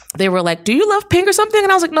they were like, do you love pink or something?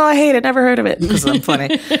 And I was like, no, I hate it. Never heard of it because I'm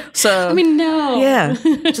funny. So I mean, no. Yeah,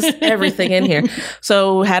 just everything in here.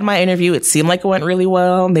 So had my interview. It seemed like it went really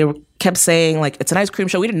well. And they kept saying like, it's an ice cream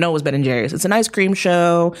show. We didn't know it was Ben & Jerry's. It's an ice cream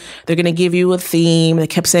show. They're going to give you a theme. They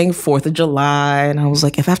kept saying 4th of July. And I was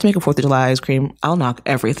like, if I have to make a 4th of July ice cream, I'll knock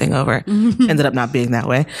everything over. Ended up not being that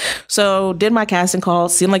way. So did my casting call.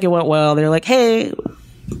 Seemed like it went well. They're like, hey,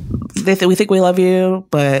 we think we love you,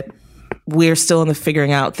 but we're still in the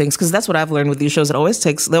figuring out things, because that's what I've learned with these shows. It always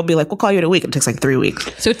takes, they'll be like, we'll call you in a week. It takes like 3 weeks.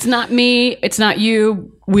 So it's not me, it's not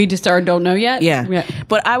you. We just don't know yet. Yeah.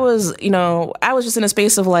 But I was just in a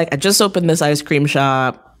space of like, I just opened this ice cream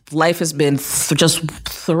shop. Life has been just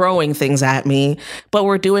throwing things at me, but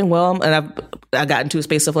we're doing well. And I got into a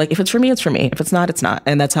space of like, if it's for me, it's for me. If it's not, it's not.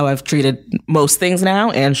 And that's how I've treated most things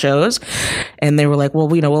now and shows. And they were like, well,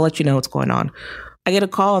 we'll let you know what's going on. I get a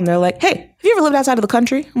call and they're like, hey, have you ever lived outside of the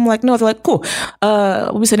country? I'm like, no. They're like, cool.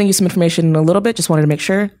 We'll be sending you some information in a little bit. Just wanted to make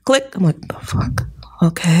sure. Click. I'm like, the fuck?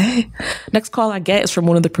 Okay. Next call I get is from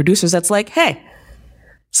one of the producers that's like, hey,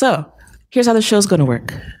 so here's how the show's going to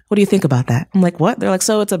work. What do you think about that? I'm like, what? They're like,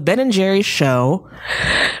 so it's a Ben & Jerry's show.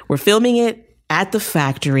 We're filming it at the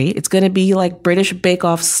factory. It's going to be like British Bake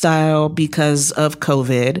Off style because of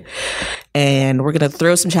COVID. And we're going to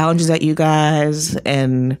throw some challenges at you guys,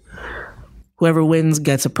 and whoever wins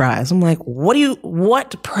gets a prize. I'm like,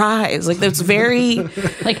 what prize? Like, that's very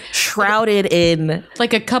like shrouded in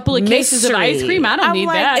like a couple of cases of ice cream. I don't need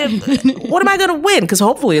that. What am I going to win? Because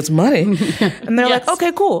hopefully it's money. And they're like,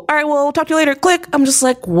 okay, cool. All right, well, we'll talk to you later. Click. I'm just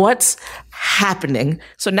like, what's happening?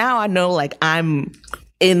 So now I know, like, I'm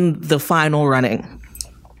in the final running.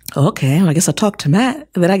 Okay, well, I guess I'll talk to Matt.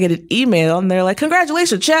 And then I get an email and they're like,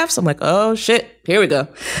 congratulations, chefs. I'm like, oh shit, here we go.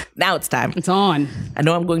 Now it's time. It's on. I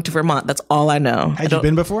know I'm going to Vermont. That's all I know. Had you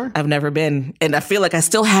been before? I've never been. And I feel like I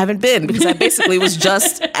still haven't been, because I basically was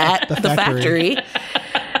just at the factory.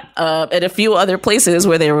 And a few other places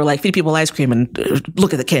where they were like, feed people ice cream and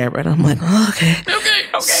look at the camera. And I'm like, oh, okay.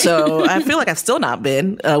 So I feel like I've still not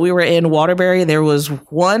been. We were in Waterbury. There was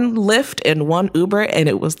one Lyft and one Uber, and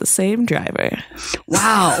it was the same driver.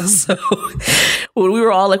 Wow. So when we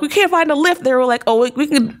were all like, we can't find a Lyft, they were like, oh, we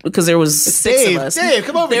can, because there was six of us. Dave,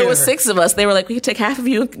 come over here. There was 6 of us. They were like, we could take half of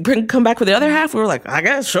you and come back with the other half. We were like, I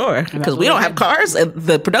guess, sure. Because we don't have cars, and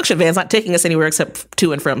the production van's not taking us anywhere except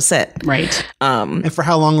to and from set. Right. And for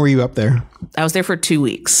how long were you up there? I was there for 2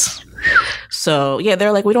 weeks. So yeah,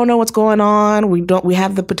 they're like, we don't know what's going on. We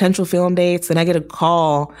have the potential film dates. Then I get a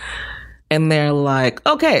call and they're like,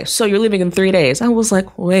 okay, so you're leaving in 3 days. I was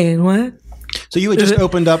like, wait, what? So you had just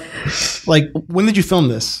opened up, like, when did you film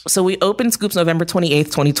this? So we opened Scoops November 28th,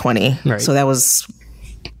 2020. Right. So that was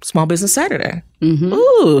Small Business Saturday. Mm-hmm.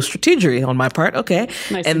 Ooh, strategery on my part. Okay.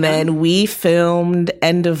 Nicely and then done. we filmed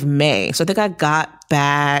end of May. So I think I got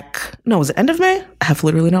back, no, was it end of May? I have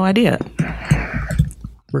literally no idea.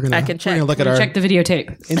 I can check. We're gonna look at our Check the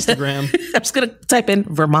videotape. Instagram. I'm just going to type in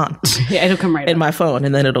Vermont. Yeah, it'll come right in up. my phone,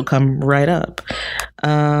 and then it'll come right up.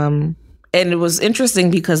 And it was interesting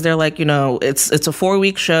because they're like, it's a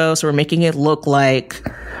 4-week show, so we're making it look like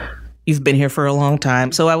you've been here for a long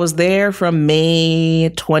time. So I was there from May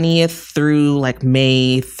 20th through like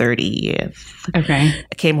May 30th. Okay.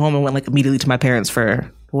 I came home and went like immediately to my parents for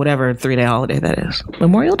whatever 3-day holiday that is.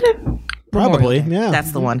 Memorial Day? Probably, Memorial Day. yeah.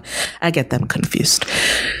 That's the one. I get them confused.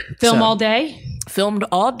 Film all day? Filmed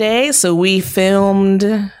all day. So we filmed,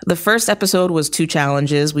 the first episode was 2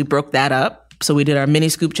 challenges. We broke that up. So we did our mini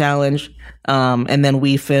scoop challenge. And then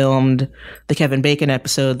we filmed the Kevin Bacon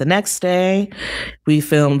episode the next day. We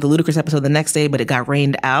filmed the Ludacris episode the next day, but it got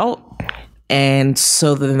rained out. And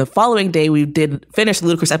so then the following day, we did finish the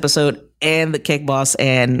Ludacris episode and the Cake Boss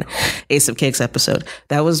and Ace of Cakes episode.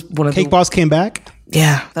 That was one of Cake Boss came back?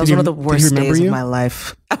 Yeah, that was one of the worst days you? of my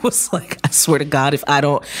life. I was like, I swear to God, it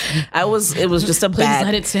was just a Please bad.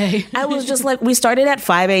 let it stay. I was just like, we started at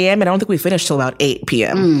 5 a.m. and I don't think we finished till about 8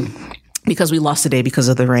 p.m. Because we lost a day because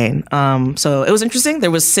of the rain. So it was interesting.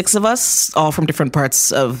 There was 6 of us, all from different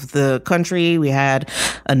parts of the country. We had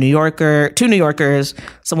a New Yorker, 2 New Yorkers,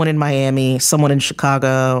 someone in Miami, someone in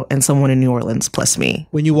Chicago, and someone in New Orleans, plus me.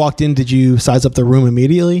 When you walked in, did you size up the room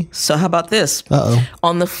immediately? So how about this? Uh-oh.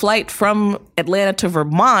 On the flight from Atlanta to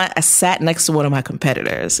Vermont, I sat next to one of my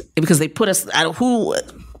competitors because they put us,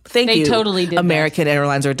 Thank you. They totally did American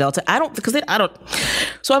Airlines or Delta. I don't.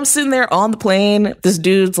 So I'm sitting there on the plane. This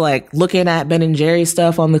dude's like looking at Ben & Jerry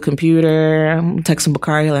stuff on the computer. I'm texting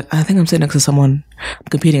Bakari like, I think I'm sitting next to someone I'm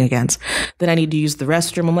competing against. Then I need to use the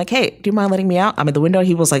restroom. I'm like, hey, do you mind letting me out? I'm at the window.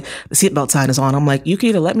 He was like, the seatbelt sign is on. I'm like, you can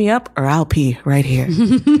either let me up or I'll pee right here.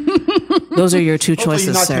 Those are your 2 choices,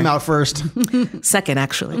 you knocked sir. him out first. Second,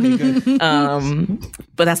 actually.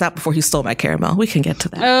 But that's not before he stole my caramel. We can get to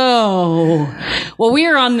that. Oh, well, we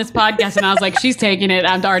were on this podcast and I was like, she's taking it.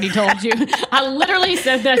 I've already told you. I literally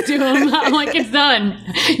said that to him. I'm like, it's done.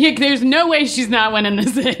 Yeah, there's no way she's not winning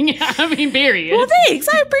this thing. I mean, period. Well, thanks.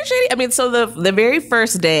 I appreciate it. I mean, so the very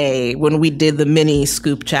first day when we did the mini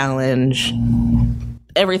scoop challenge,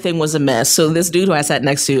 everything was a mess. So this dude who I sat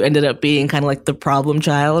next to ended up being kind of like the problem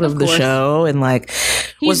child of the show, and like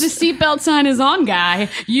he's the seatbelt sign is on guy.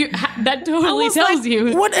 That totally tells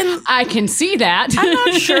you. What? And I can see that. I'm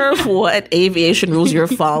not sure what aviation rules you're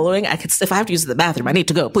following. If I have to use the bathroom, I need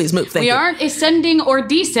to go. Please move. Thank you. We aren't ascending or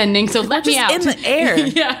descending, so let me out. In the air.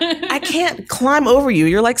 Yeah. I can't climb over you.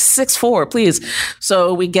 You're like 6'4", please.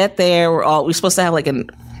 So we get there. We're supposed to have like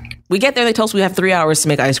we get there, they tell us we have 3 hours to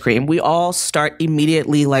make ice cream. We all start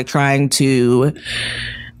immediately like trying to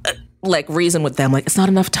like reason with them. Like, it's not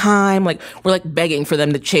enough time. Like, we're like begging for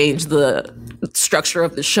them to change the structure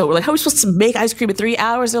of the show. We're like, how are we supposed to make ice cream in 3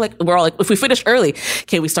 hours? We're all like, if we finish early,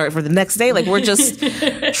 can we start for the next day? Like, we're just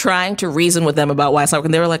trying to reason with them about why it's not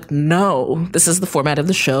working. They were like, no, this is the format of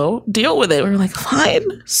the show. Deal with it. We were like,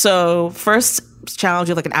 fine. So first challenge,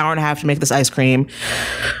 you have like an hour and a half to make this ice cream.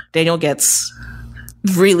 Daniel gets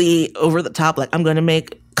really over the top, like, I'm going to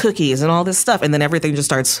make cookies and all this stuff. And then everything just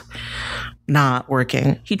starts not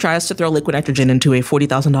working. He tries to throw liquid nitrogen into a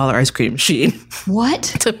 $40,000 ice cream machine. What?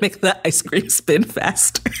 To make the ice cream spin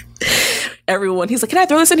faster. He's like, can I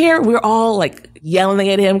throw this in here? We're all like yelling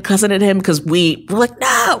at him, cussing at him, because we're like,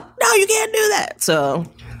 no, you can't do that. So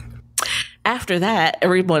after that,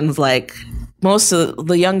 everyone's like, most of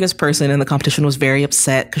the youngest person in the competition was very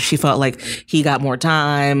upset because she felt like he got more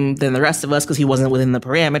time than the rest of us because he wasn't within the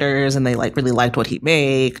parameters, and they like really liked what he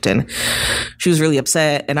made, and she was really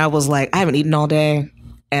upset. And I was like, I haven't eaten all day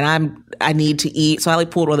and I need to eat. So I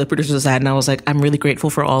like pulled one of the producers aside and I was like, I'm really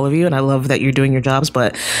grateful for all of you and I love that you're doing your jobs,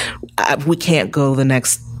 but we can't go the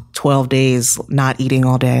next 12 days not eating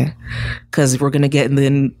all day because we're going to get in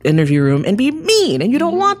the interview room and be mean, and you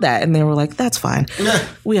don't want that. And they were like, that's fine.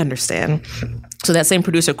 We understand. So that same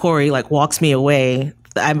producer, Corey, like walks me away.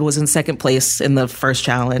 I was in second place in the first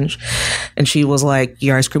challenge, and she was like,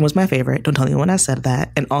 your ice cream was my favorite. Don't tell anyone I said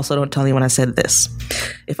that. And also don't tell anyone I said this.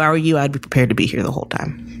 If I were you, I'd be prepared to be here the whole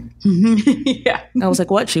time. Yeah. I was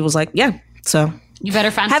like, what? She was like, yeah. So you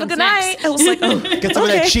better find have some a good snacks. night. I was like, oh, get some of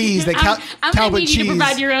that cheese. That I'm going to need you to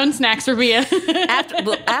provide your own snacks, Rabia.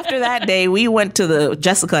 After that day, we went to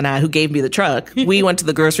Jessica and I, who gave me the truck, we went to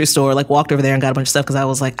the grocery store, like walked over there and got a bunch of stuff because I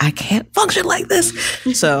was like, I can't function like this.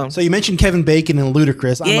 So you mentioned Kevin Bacon and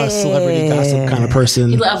Ludacris. I'm a celebrity gossip kind of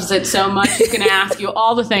person. He loves it so much. He's going to ask you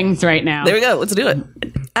all the things right now. There we go. Let's do it.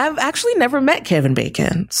 I've actually never met Kevin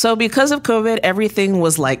Bacon. So because of COVID, everything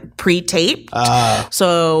was like pre-taped.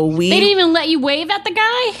 So they didn't even let you wave at the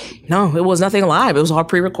guy? No, it was nothing live. It was all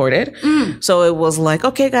pre-recorded. So it was like,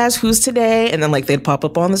 okay, guys, who's today? And then like they'd pop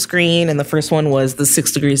up on the screen. And the first one was the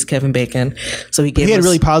 6 Degrees Kevin Bacon. So he had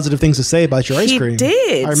really positive things to say about your ice cream. He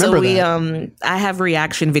did. I remember that. I have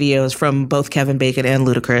reaction videos from both Kevin Bacon and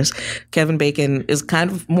Ludacris. Kevin Bacon is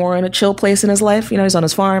kind of more in a chill place in his life. You know, he's on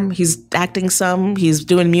his farm. He's acting some. He's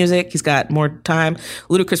doing music. He's got more time.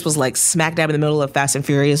 Ludacris was like smack dab in the middle of Fast and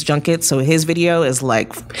Furious junket. So his video is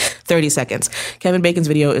like 30 seconds. Kevin Bacon's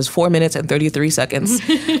video is 4 minutes and 33 seconds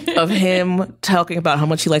of him talking about how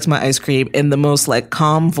much he likes my ice cream in the most like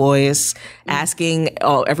calm voice, asking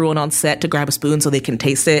everyone on set to grab a spoon so they can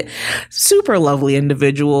taste it. Super lovely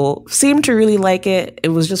individual. Seemed to really like it. It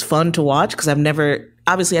was just fun to watch because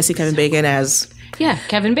obviously I see Kevin Bacon as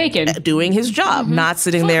Kevin Bacon doing his job, not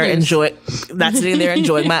sitting there enjoying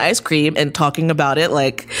my ice cream and talking about it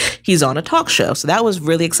like he's on a talk show. So that was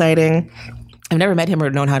really exciting. I've never met him or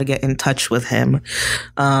known how to get in touch with him.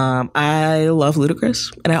 I love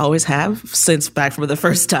Ludacris, and I always have since back from the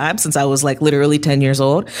first time, since I was like literally 10 years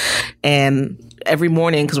old. And every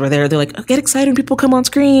morning, because we're there, they're like, oh, get excited when people come on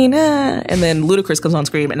screen. And then Ludacris comes on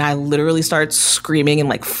screen, and I literally start screaming and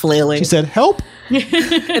like flailing. She said, help.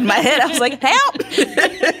 In my head, I was like, help!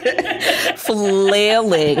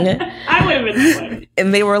 Flailing. I would have been the one.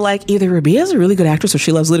 And they were like, either Rabia's a really good actress or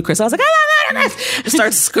she loves Ludacris. I was like, I love Ludacris!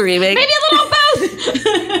 Start screaming. Maybe a little both.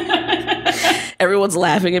 Everyone's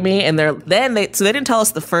laughing at me. And they didn't tell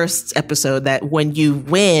us the first episode that when you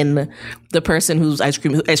win, the person who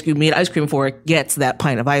made ice cream for gets that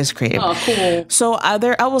pint of ice cream. Oh, cool. So I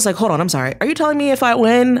was like, hold on, I'm sorry. Are you telling me if I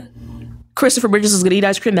win, Christopher Bridges is going to eat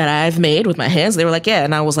ice cream that I've made with my hands? They were like, yeah.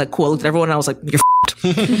 And I was like, cool. I looked at everyone and I was like, you're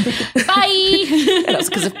f***ed. Bye.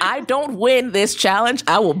 Because if I don't win this challenge,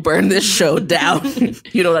 I will burn this show down.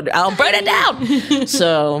 I'll burn it down.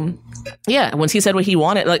 So, yeah, once he said what he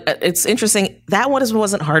wanted, like, it's interesting. That one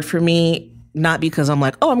wasn't hard for me, not because I'm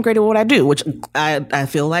like, oh, I'm great at what I do, which I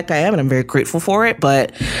feel like I am, and I'm very grateful for it.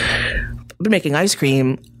 But I've been making ice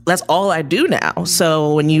cream. That's all I do now.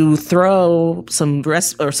 So when you throw some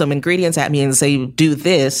ingredients at me and say, do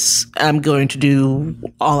this, I'm going to do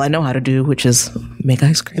all I know how to do, which is make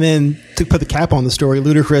ice cream. And then to put the cap on the story,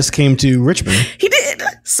 Ludacris came to Richmond. He did.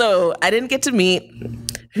 So I didn't get to meet.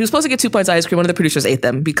 He was supposed to get 2 points of ice cream. One of the producers ate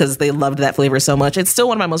them because they loved that flavor so much. It's still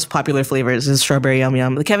one of my most popular flavors is strawberry yum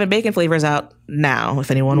yum. The Kevin Bacon flavor is out now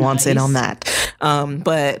if anyone wants in on that.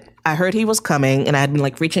 But I heard he was coming and I had been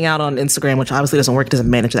like reaching out on Instagram, which obviously doesn't work, doesn't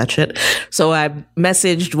manage that shit. So I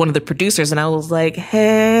messaged one of the producers and I was like,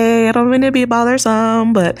 hey, I don't mean to be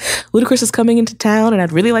bothersome, but Ludacris is coming into town and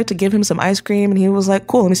I'd really like to give him some ice cream. And he was like,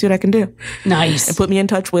 cool, let me see what I can do. Nice. And put me in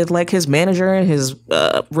touch with like his manager and his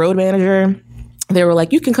road manager. They were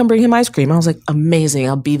like, you can come bring him ice cream. I was like, amazing,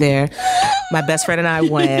 I'll be there. My best friend and I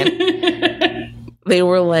went. They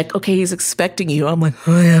were like, okay, he's expecting you. I'm like,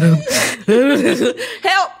 oh, Adam.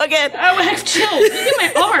 Help again. I have chills. Look at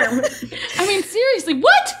my arm. I mean, seriously,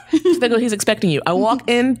 what? They go, he's expecting you. I walk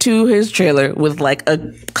into his trailer with like a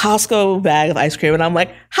Costco bag of ice cream and I'm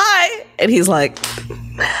like, hi. And he's like,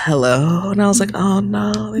 hello. And I was like, oh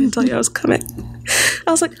no, they didn't tell you I was coming.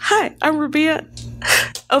 I was like, hi, I'm Rabia.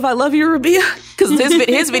 Oh, if I love you, Rabia. Because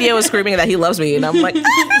his video is screaming that he loves me. And I'm like,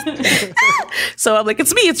 so I'm like,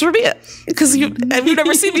 it's me, it's Rabia. Because you've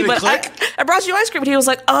never seen me, but I brought you ice cream. And he was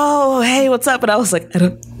like, oh, hey, what's up? And I was like, I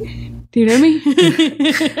don't. Do you know me?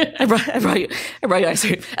 I brought you ice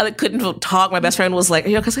cream. I like, couldn't talk. My best friend was like,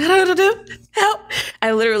 I don't know what to do. Help.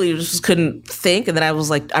 I literally just couldn't think. And then I was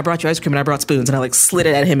like, I brought you ice cream and I brought spoons. And I like slid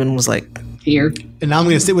it at him and was like, here. And now I'm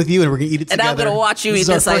going to sit with you and we're going to eat it together. And I'm going to watch you eat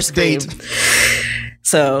this ice cream.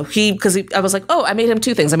 So I was like, oh, I made him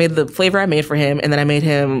 2 things. I made the flavor I made for him, and then I made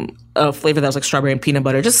him a flavor that was like strawberry and peanut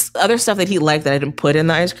butter, just other stuff that he liked that I didn't put in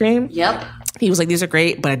the ice cream. Yep. He was like, these are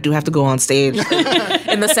great, but I do have to go on stage.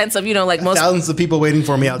 In the sense of, like most... Thousands of people waiting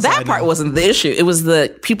for me outside. That part wasn't the issue. It was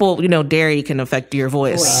the people, dairy can affect your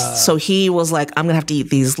voice. So he was like, I'm going to have to eat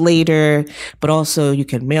these later, but also you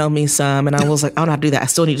can mail me some. And I was like, I don't know how to do that. I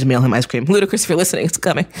still need to mail him ice cream. Ludacris, if you're listening, it's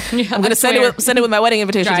coming. Yeah, I'm going to send it with my wedding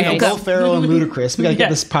invitation. Will Ferrell and Ludacris. We got to get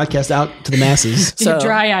this podcast out to the masses. So,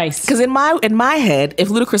 dry ice. Because in my head, if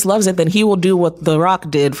Ludacris loves it, then he will do what The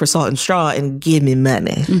Rock did for Salt and Straw and give me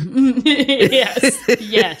money.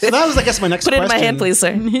 Yes. So that was, I guess, my next question. Put it in my hand, please,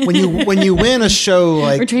 sir. When you win a show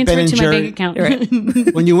like Ben and Jerry,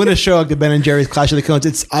 when you win a show like the Ben and Jerry's Clash of the Cones,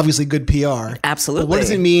 it's obviously good PR. Absolutely. But what does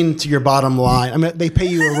it mean to your bottom line? I mean, they pay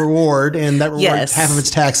you a reward, and that reward is half of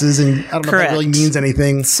its taxes, and I don't know if that really means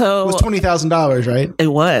anything. So it was $20,000, right? It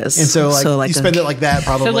was. And so you spend it like that,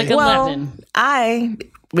 probably. So like 11. I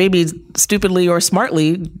maybe stupidly or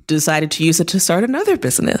smartly decided to use it to start another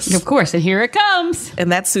business. Of course, and here it comes. And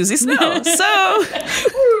that's Suzy Snow. So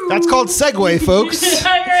that's called segue, folks.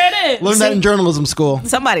 Here it is. Learn that in journalism school.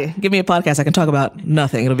 Somebody give me a podcast. I can talk about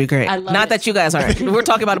nothing. It'll be great. Not that you guys aren't. We're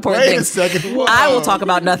talking about important things. Wait a second. Whoa. I will talk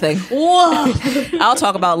about nothing. Whoa. I'll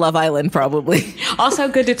talk about Love Island probably. Also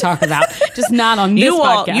good to talk about, just not on this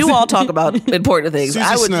podcast. You all talk about important things.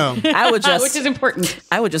 Suzy Snow. I would just, which is important.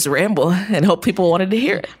 I would just ramble and hope people wanted to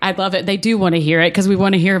hear it. I love it. They do want to hear it because we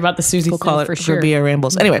want to hear about the Suzy. We'll call it for sure. Rabia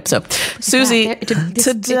rambles. Anyway, so Suzy, it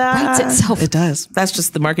writes itself. It does. That's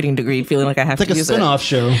just the marketing degree. Feeling like I have It's like to use a spin-off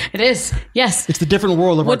show. It is. Yes. It's the different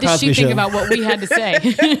world of what our Cosby show. What does she think about what we had to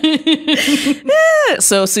say? Yeah.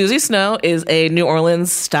 So Suzy Snow is a New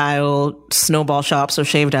Orleans style snowball shop, so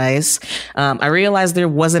shaved ice. I realized there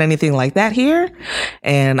wasn't anything like that here,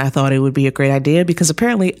 and I thought it would be a great idea because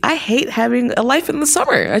apparently I hate having a life in the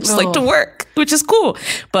summer. I just like to work, which is cool.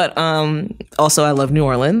 But also I love New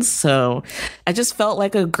Orleans, so I just felt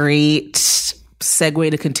like a great segue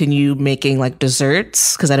to continue making like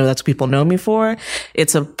desserts because I know that's what people know me for.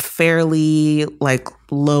 It's a fairly like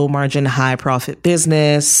low margin, high profit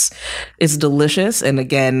business. It's delicious. And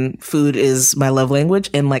again, food is my love language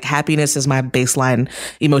and like happiness is my baseline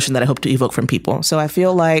emotion that I hope to evoke from people. So I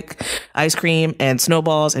feel like ice cream and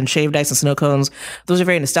snowballs and shaved ice and snow cones, those are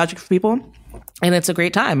very nostalgic for people. And it's a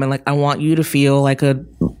great time. And like, I want you to feel like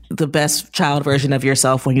the best child version of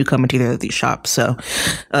yourself when you come into either of these shops. So,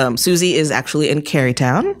 Suzy is actually in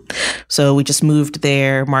Carytown. So we just moved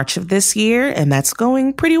there March of this year and that's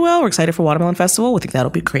going pretty well. We're excited for Watermelon Festival. We think that'll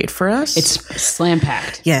be great for us. It's slam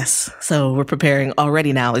packed. Yes. So we're preparing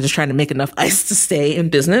already now. We're just trying to make enough ice to stay in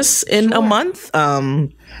business in a month.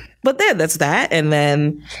 But then that's that. And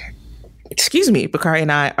then, Bakari and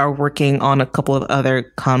I are working on a couple of other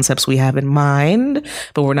concepts we have in mind,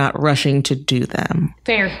 but we're not rushing to do them.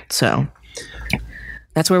 Fair. So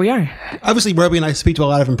that's where we are. Obviously, Rabia and I speak to a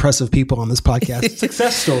lot of impressive people on this podcast.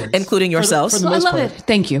 Success stories. Including yourselves. I love it.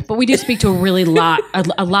 Thank you. But we do speak to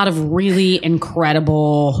a lot of really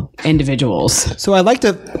incredible individuals. So I'd like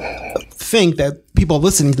to think that people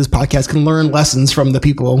listening to this podcast can learn lessons from the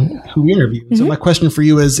people who we interview. Mm-hmm. So my question for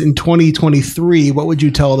you is, in 2023, what would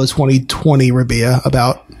you tell the 2020 Rabia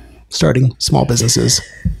about starting small businesses?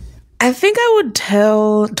 I think I would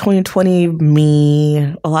tell 2020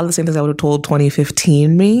 me a lot of the same things I would have told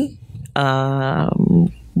 2015 me.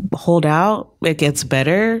 Hold out. It gets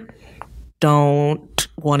better. Don't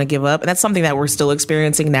want to give up. And that's something that we're still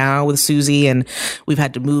experiencing now with Suzy, and we've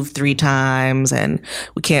had to move 3 times and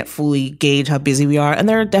we can't fully gauge how busy we are. And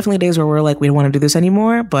there are definitely days where we're like, we don't want to do this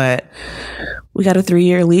anymore, but we got a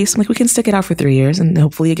 3-year lease. I'm like, we can stick it out for 3 years and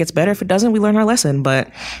hopefully it gets better. If it doesn't, we learn our lesson. But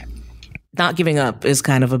not giving up is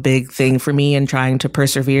kind of a big thing for me, and trying to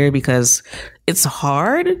persevere, because it's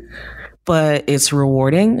hard, but it's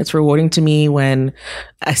rewarding. It's rewarding to me when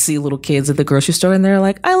I see little kids at the grocery store and they're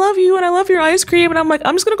like, I love you and I love your ice cream. And I'm like,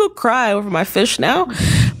 I'm just going to go cry over my fish now.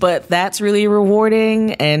 But that's really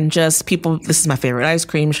rewarding. And just people, this is my favorite ice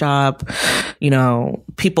cream shop. You know,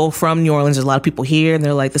 people from New Orleans, there's a lot of people here and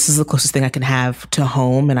they're like, this is the closest thing I can have to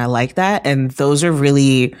home. And I like that. And those are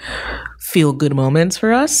really feel good moments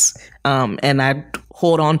for us. And I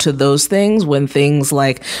hold on to those things when things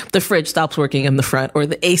like the fridge stops working in the front, or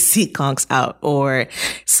the AC conks out, or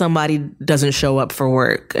somebody doesn't show up for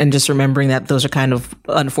work, and just remembering that those are kind of,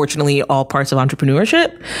 unfortunately, all parts of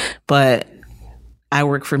entrepreneurship. But I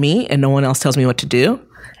work for me and no one else tells me what to do.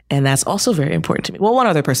 And that's also very important to me. Well, one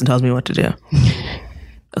other person tells me what to do.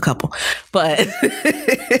 A couple, but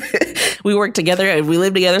we work together and we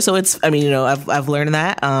live together. So it's, I mean, you know, I've learned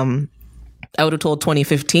that. I would have told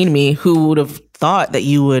 2015 me, who would have thought that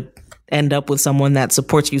you would end up with someone that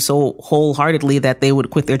supports you so wholeheartedly that they would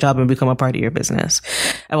quit their job and become a part of your business.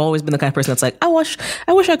 I've always been the kind of person that's like, I wish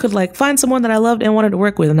I could like find someone that I loved and wanted to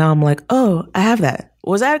work with. And now I'm like, oh, I have that.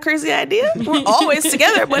 Was that a crazy idea? We're always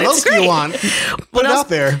together, but it's great. What else do you want? Put it out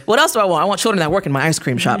there. What else do I want? I want children that work in my ice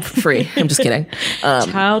cream shop for free. I'm just kidding.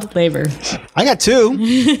 Child labor. I got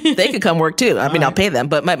 2. They could come work too. I mean, I'll pay them.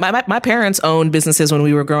 But my parents owned businesses when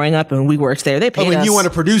we were growing up and we worked there. They paid us. You want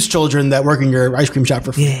to produce children that work in your ice cream shop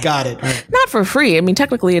for free. Yeah. Got it. Right. Not for free. I mean,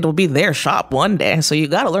 technically it'll be their shop one day. So you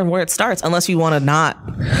got to learn where it starts, unless you want to not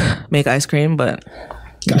make ice cream. But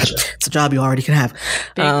gotcha. It's a job you already can have.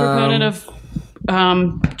 Big proponent of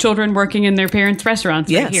children working in their parents' restaurants.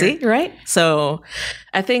 Yeah, right here. see, right? So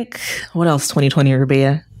I think, what else, 2020,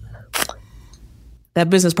 Rabia? That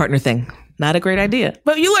business partner thing. Not a great idea.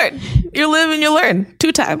 But you learn. You live and you learn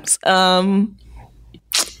 2 times.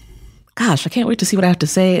 Gosh, I can't wait to see what I have to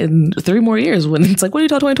say in 3 more years when it's like, what do you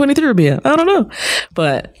tell 2023, Rabia? I don't know.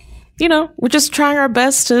 But, you know, we're just trying our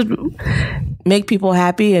best to make people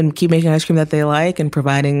happy and keep making ice cream that they like and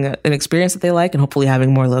providing an experience that they like and hopefully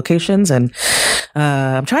having more locations. And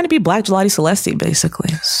I'm trying to be Black Gelati Celeste,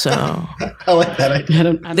 basically. So I like that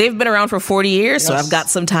idea. They've been around for 40 years, so I've got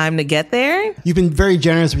some time to get there. You've been very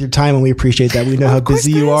generous with your time, and we appreciate that. We know how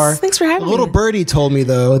busy you are. Thanks for having me. A little birdie told me,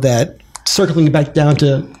 though, that circling back down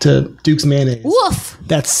to Duke's mayonnaise, Woof.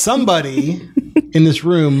 that somebody in this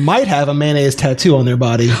room might have a mayonnaise tattoo on their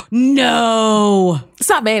body. No. It's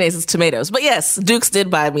not mayonnaise, it's tomatoes. But yes, Duke's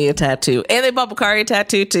did buy me a tattoo. And they bought Bakari a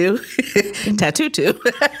tattoo too. Tattoo too.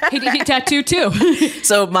 He tattoo too.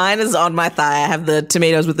 So mine is on my thigh. I have the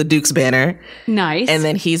tomatoes with the Duke's banner. Nice. And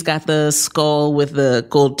then he's got the skull with the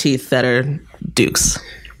gold teeth that are Duke's.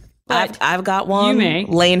 I've got one. You may.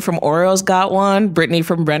 Lane from Oreo's got one. Brittany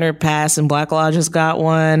from Brenner Pass and Black Lodge has got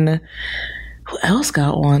one. Who else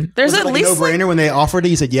got one? There's at least a no-brainer when they offered it.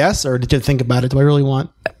 You said yes, or did you think about it? Do I really want?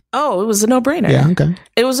 Oh, it was a no-brainer. Yeah, okay.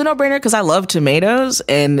 It was a no-brainer because I love tomatoes,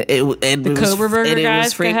 and the Cobra Burger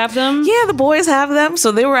guys could have them. Yeah, the boys have them.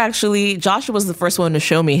 So they were actually, Joshua was the first one to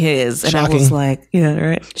show me his, and Shocking. I was like, yeah,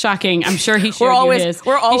 right. Shocking. I'm sure he showed you his.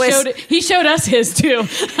 He showed us his too.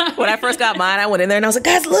 When I first got mine, I went in there and I was like,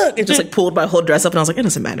 guys, look! It just like pulled my whole dress up, and I was like, it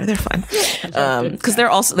doesn't matter, they're fine. Because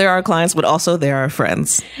they're our clients, but also they're our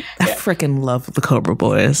friends. I freaking love the Cobra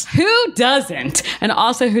boys. Who doesn't? And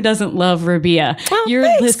also, who doesn't love Rabia? Well, You're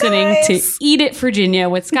thanks, listening guys. to Eat It Virginia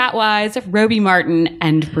with Scott Wise, Roby Martin,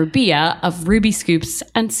 and Rabia of Ruby Scoops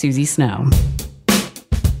and Suzy Snow.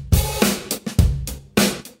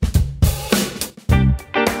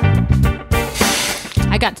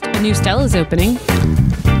 I got a new Stella's opening.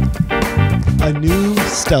 A new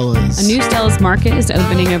Stella's. A new Stella's Market is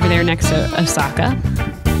opening over there next to Osaka.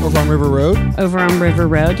 Over on River Road? Over on River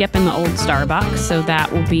Road, yep, in the old Starbucks. So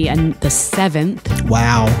that will be the 7th.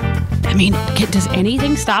 Wow. I mean, does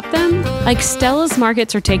anything stop them? Like, Stella's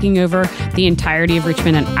Markets are taking over the entirety of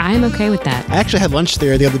Richmond, and I'm okay with that. I actually had lunch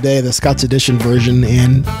there the other day, the Scott's Edition version,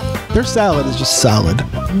 and their salad is just solid.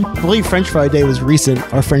 I believe French Fry Day was recent.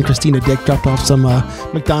 Our friend Christina Dick dropped off some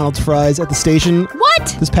McDonald's fries at the station.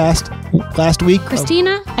 What? Last week.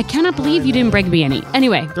 Christina, I cannot believe you didn't bring me any.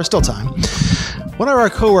 Anyway. There's still time. One of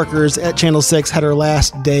our coworkers at Channel 6 had her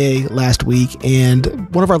last day last week,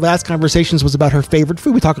 and one of our last conversations was about her favorite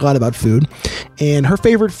food. We talk a lot about food, and her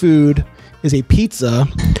favorite food is a pizza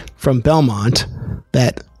from Belmont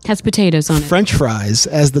that has potatoes on it. French fries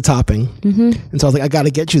as the topping. Mm-hmm. And so I was like, I got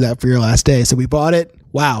to get you that for your last day. So we bought it.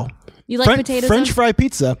 Wow. You like potatoes? French fry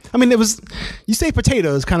pizza. I mean, it was, you say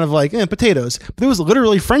potatoes, kind of like, potatoes, but it was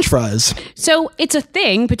literally French fries. So it's a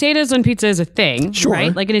thing. Potatoes on pizza is a thing, sure.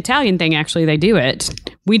 Right? Like an Italian thing, actually, they do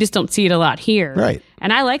it. We just don't see it a lot here. Right.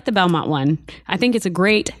 And I like the Belmont one. I think it's a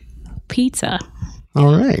great pizza.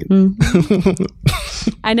 All right.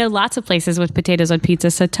 I know lots of places with potatoes on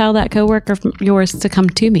pizza, so tell that coworker of yours to come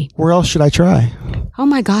to me. Where else should I try? Oh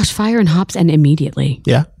my gosh, Fire and Hops, and immediately.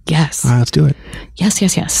 Yeah? Yes. All right, let's do it.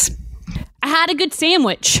 Yes. I had a good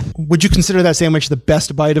sandwich. Would you consider that sandwich the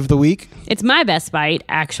best bite of the week? It's my best bite,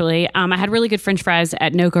 actually. I had really good French fries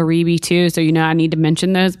at Nokoribi, too. So, I need to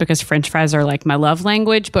mention those because French fries are like my love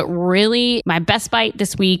language. But really, my best bite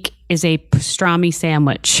this week is a pastrami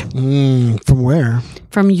sandwich. From where?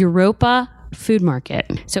 From Europa Food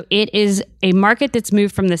Market. So it is a market that's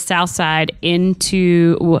moved from the south side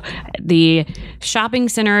into the shopping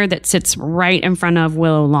center that sits right in front of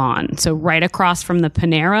Willow Lawn. So right across from the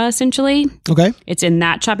Panera, essentially. Okay. It's in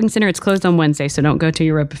that shopping center. It's closed on Wednesday, so don't go to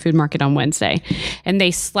Europa Food Market on Wednesday. And they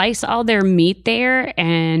slice all their meat there.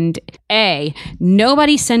 And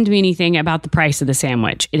nobody send me anything about the price of the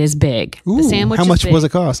sandwich. It is big. Ooh, the sandwich how much is big. was it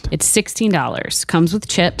cost? It's $16. Comes with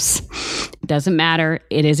chips. Doesn't matter.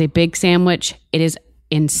 It is a big sandwich. It is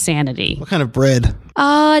insanity. What kind of bread?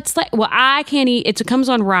 It's like, I can't eat. It comes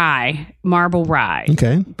on rye, marble rye.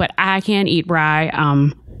 Okay. But I can't eat rye.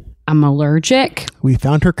 I'm allergic. We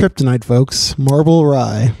found her kryptonite, folks. Marble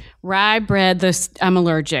rye. Rye bread, I'm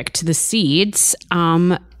allergic to the seeds.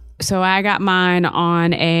 So I got mine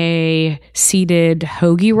on a seeded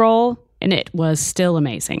hoagie roll, and it was still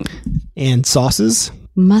amazing. And sauces?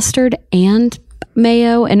 Mustard and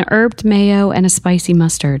mayo, and herbed mayo, and a spicy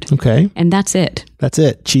mustard. Okay. And that's it. That's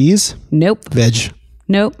it. Cheese? Nope. Veg?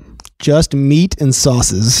 Nope. Just meat and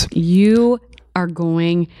sauces. You are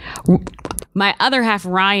going... My other half,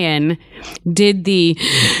 Ryan, did the...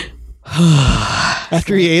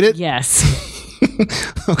 After he ate it? Yes.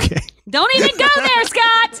 Okay. Don't even go there,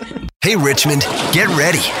 Scott! Hey, Richmond, get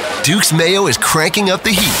ready. Duke's Mayo is cranking up the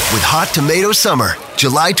heat with Hot Tomato Summer.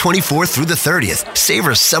 July 24th through the 30th.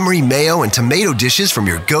 Savor summery mayo and tomato dishes from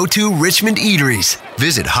your go-to Richmond eateries.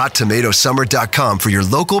 Visit HotTomatoSummer.com for your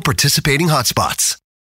local participating hotspots.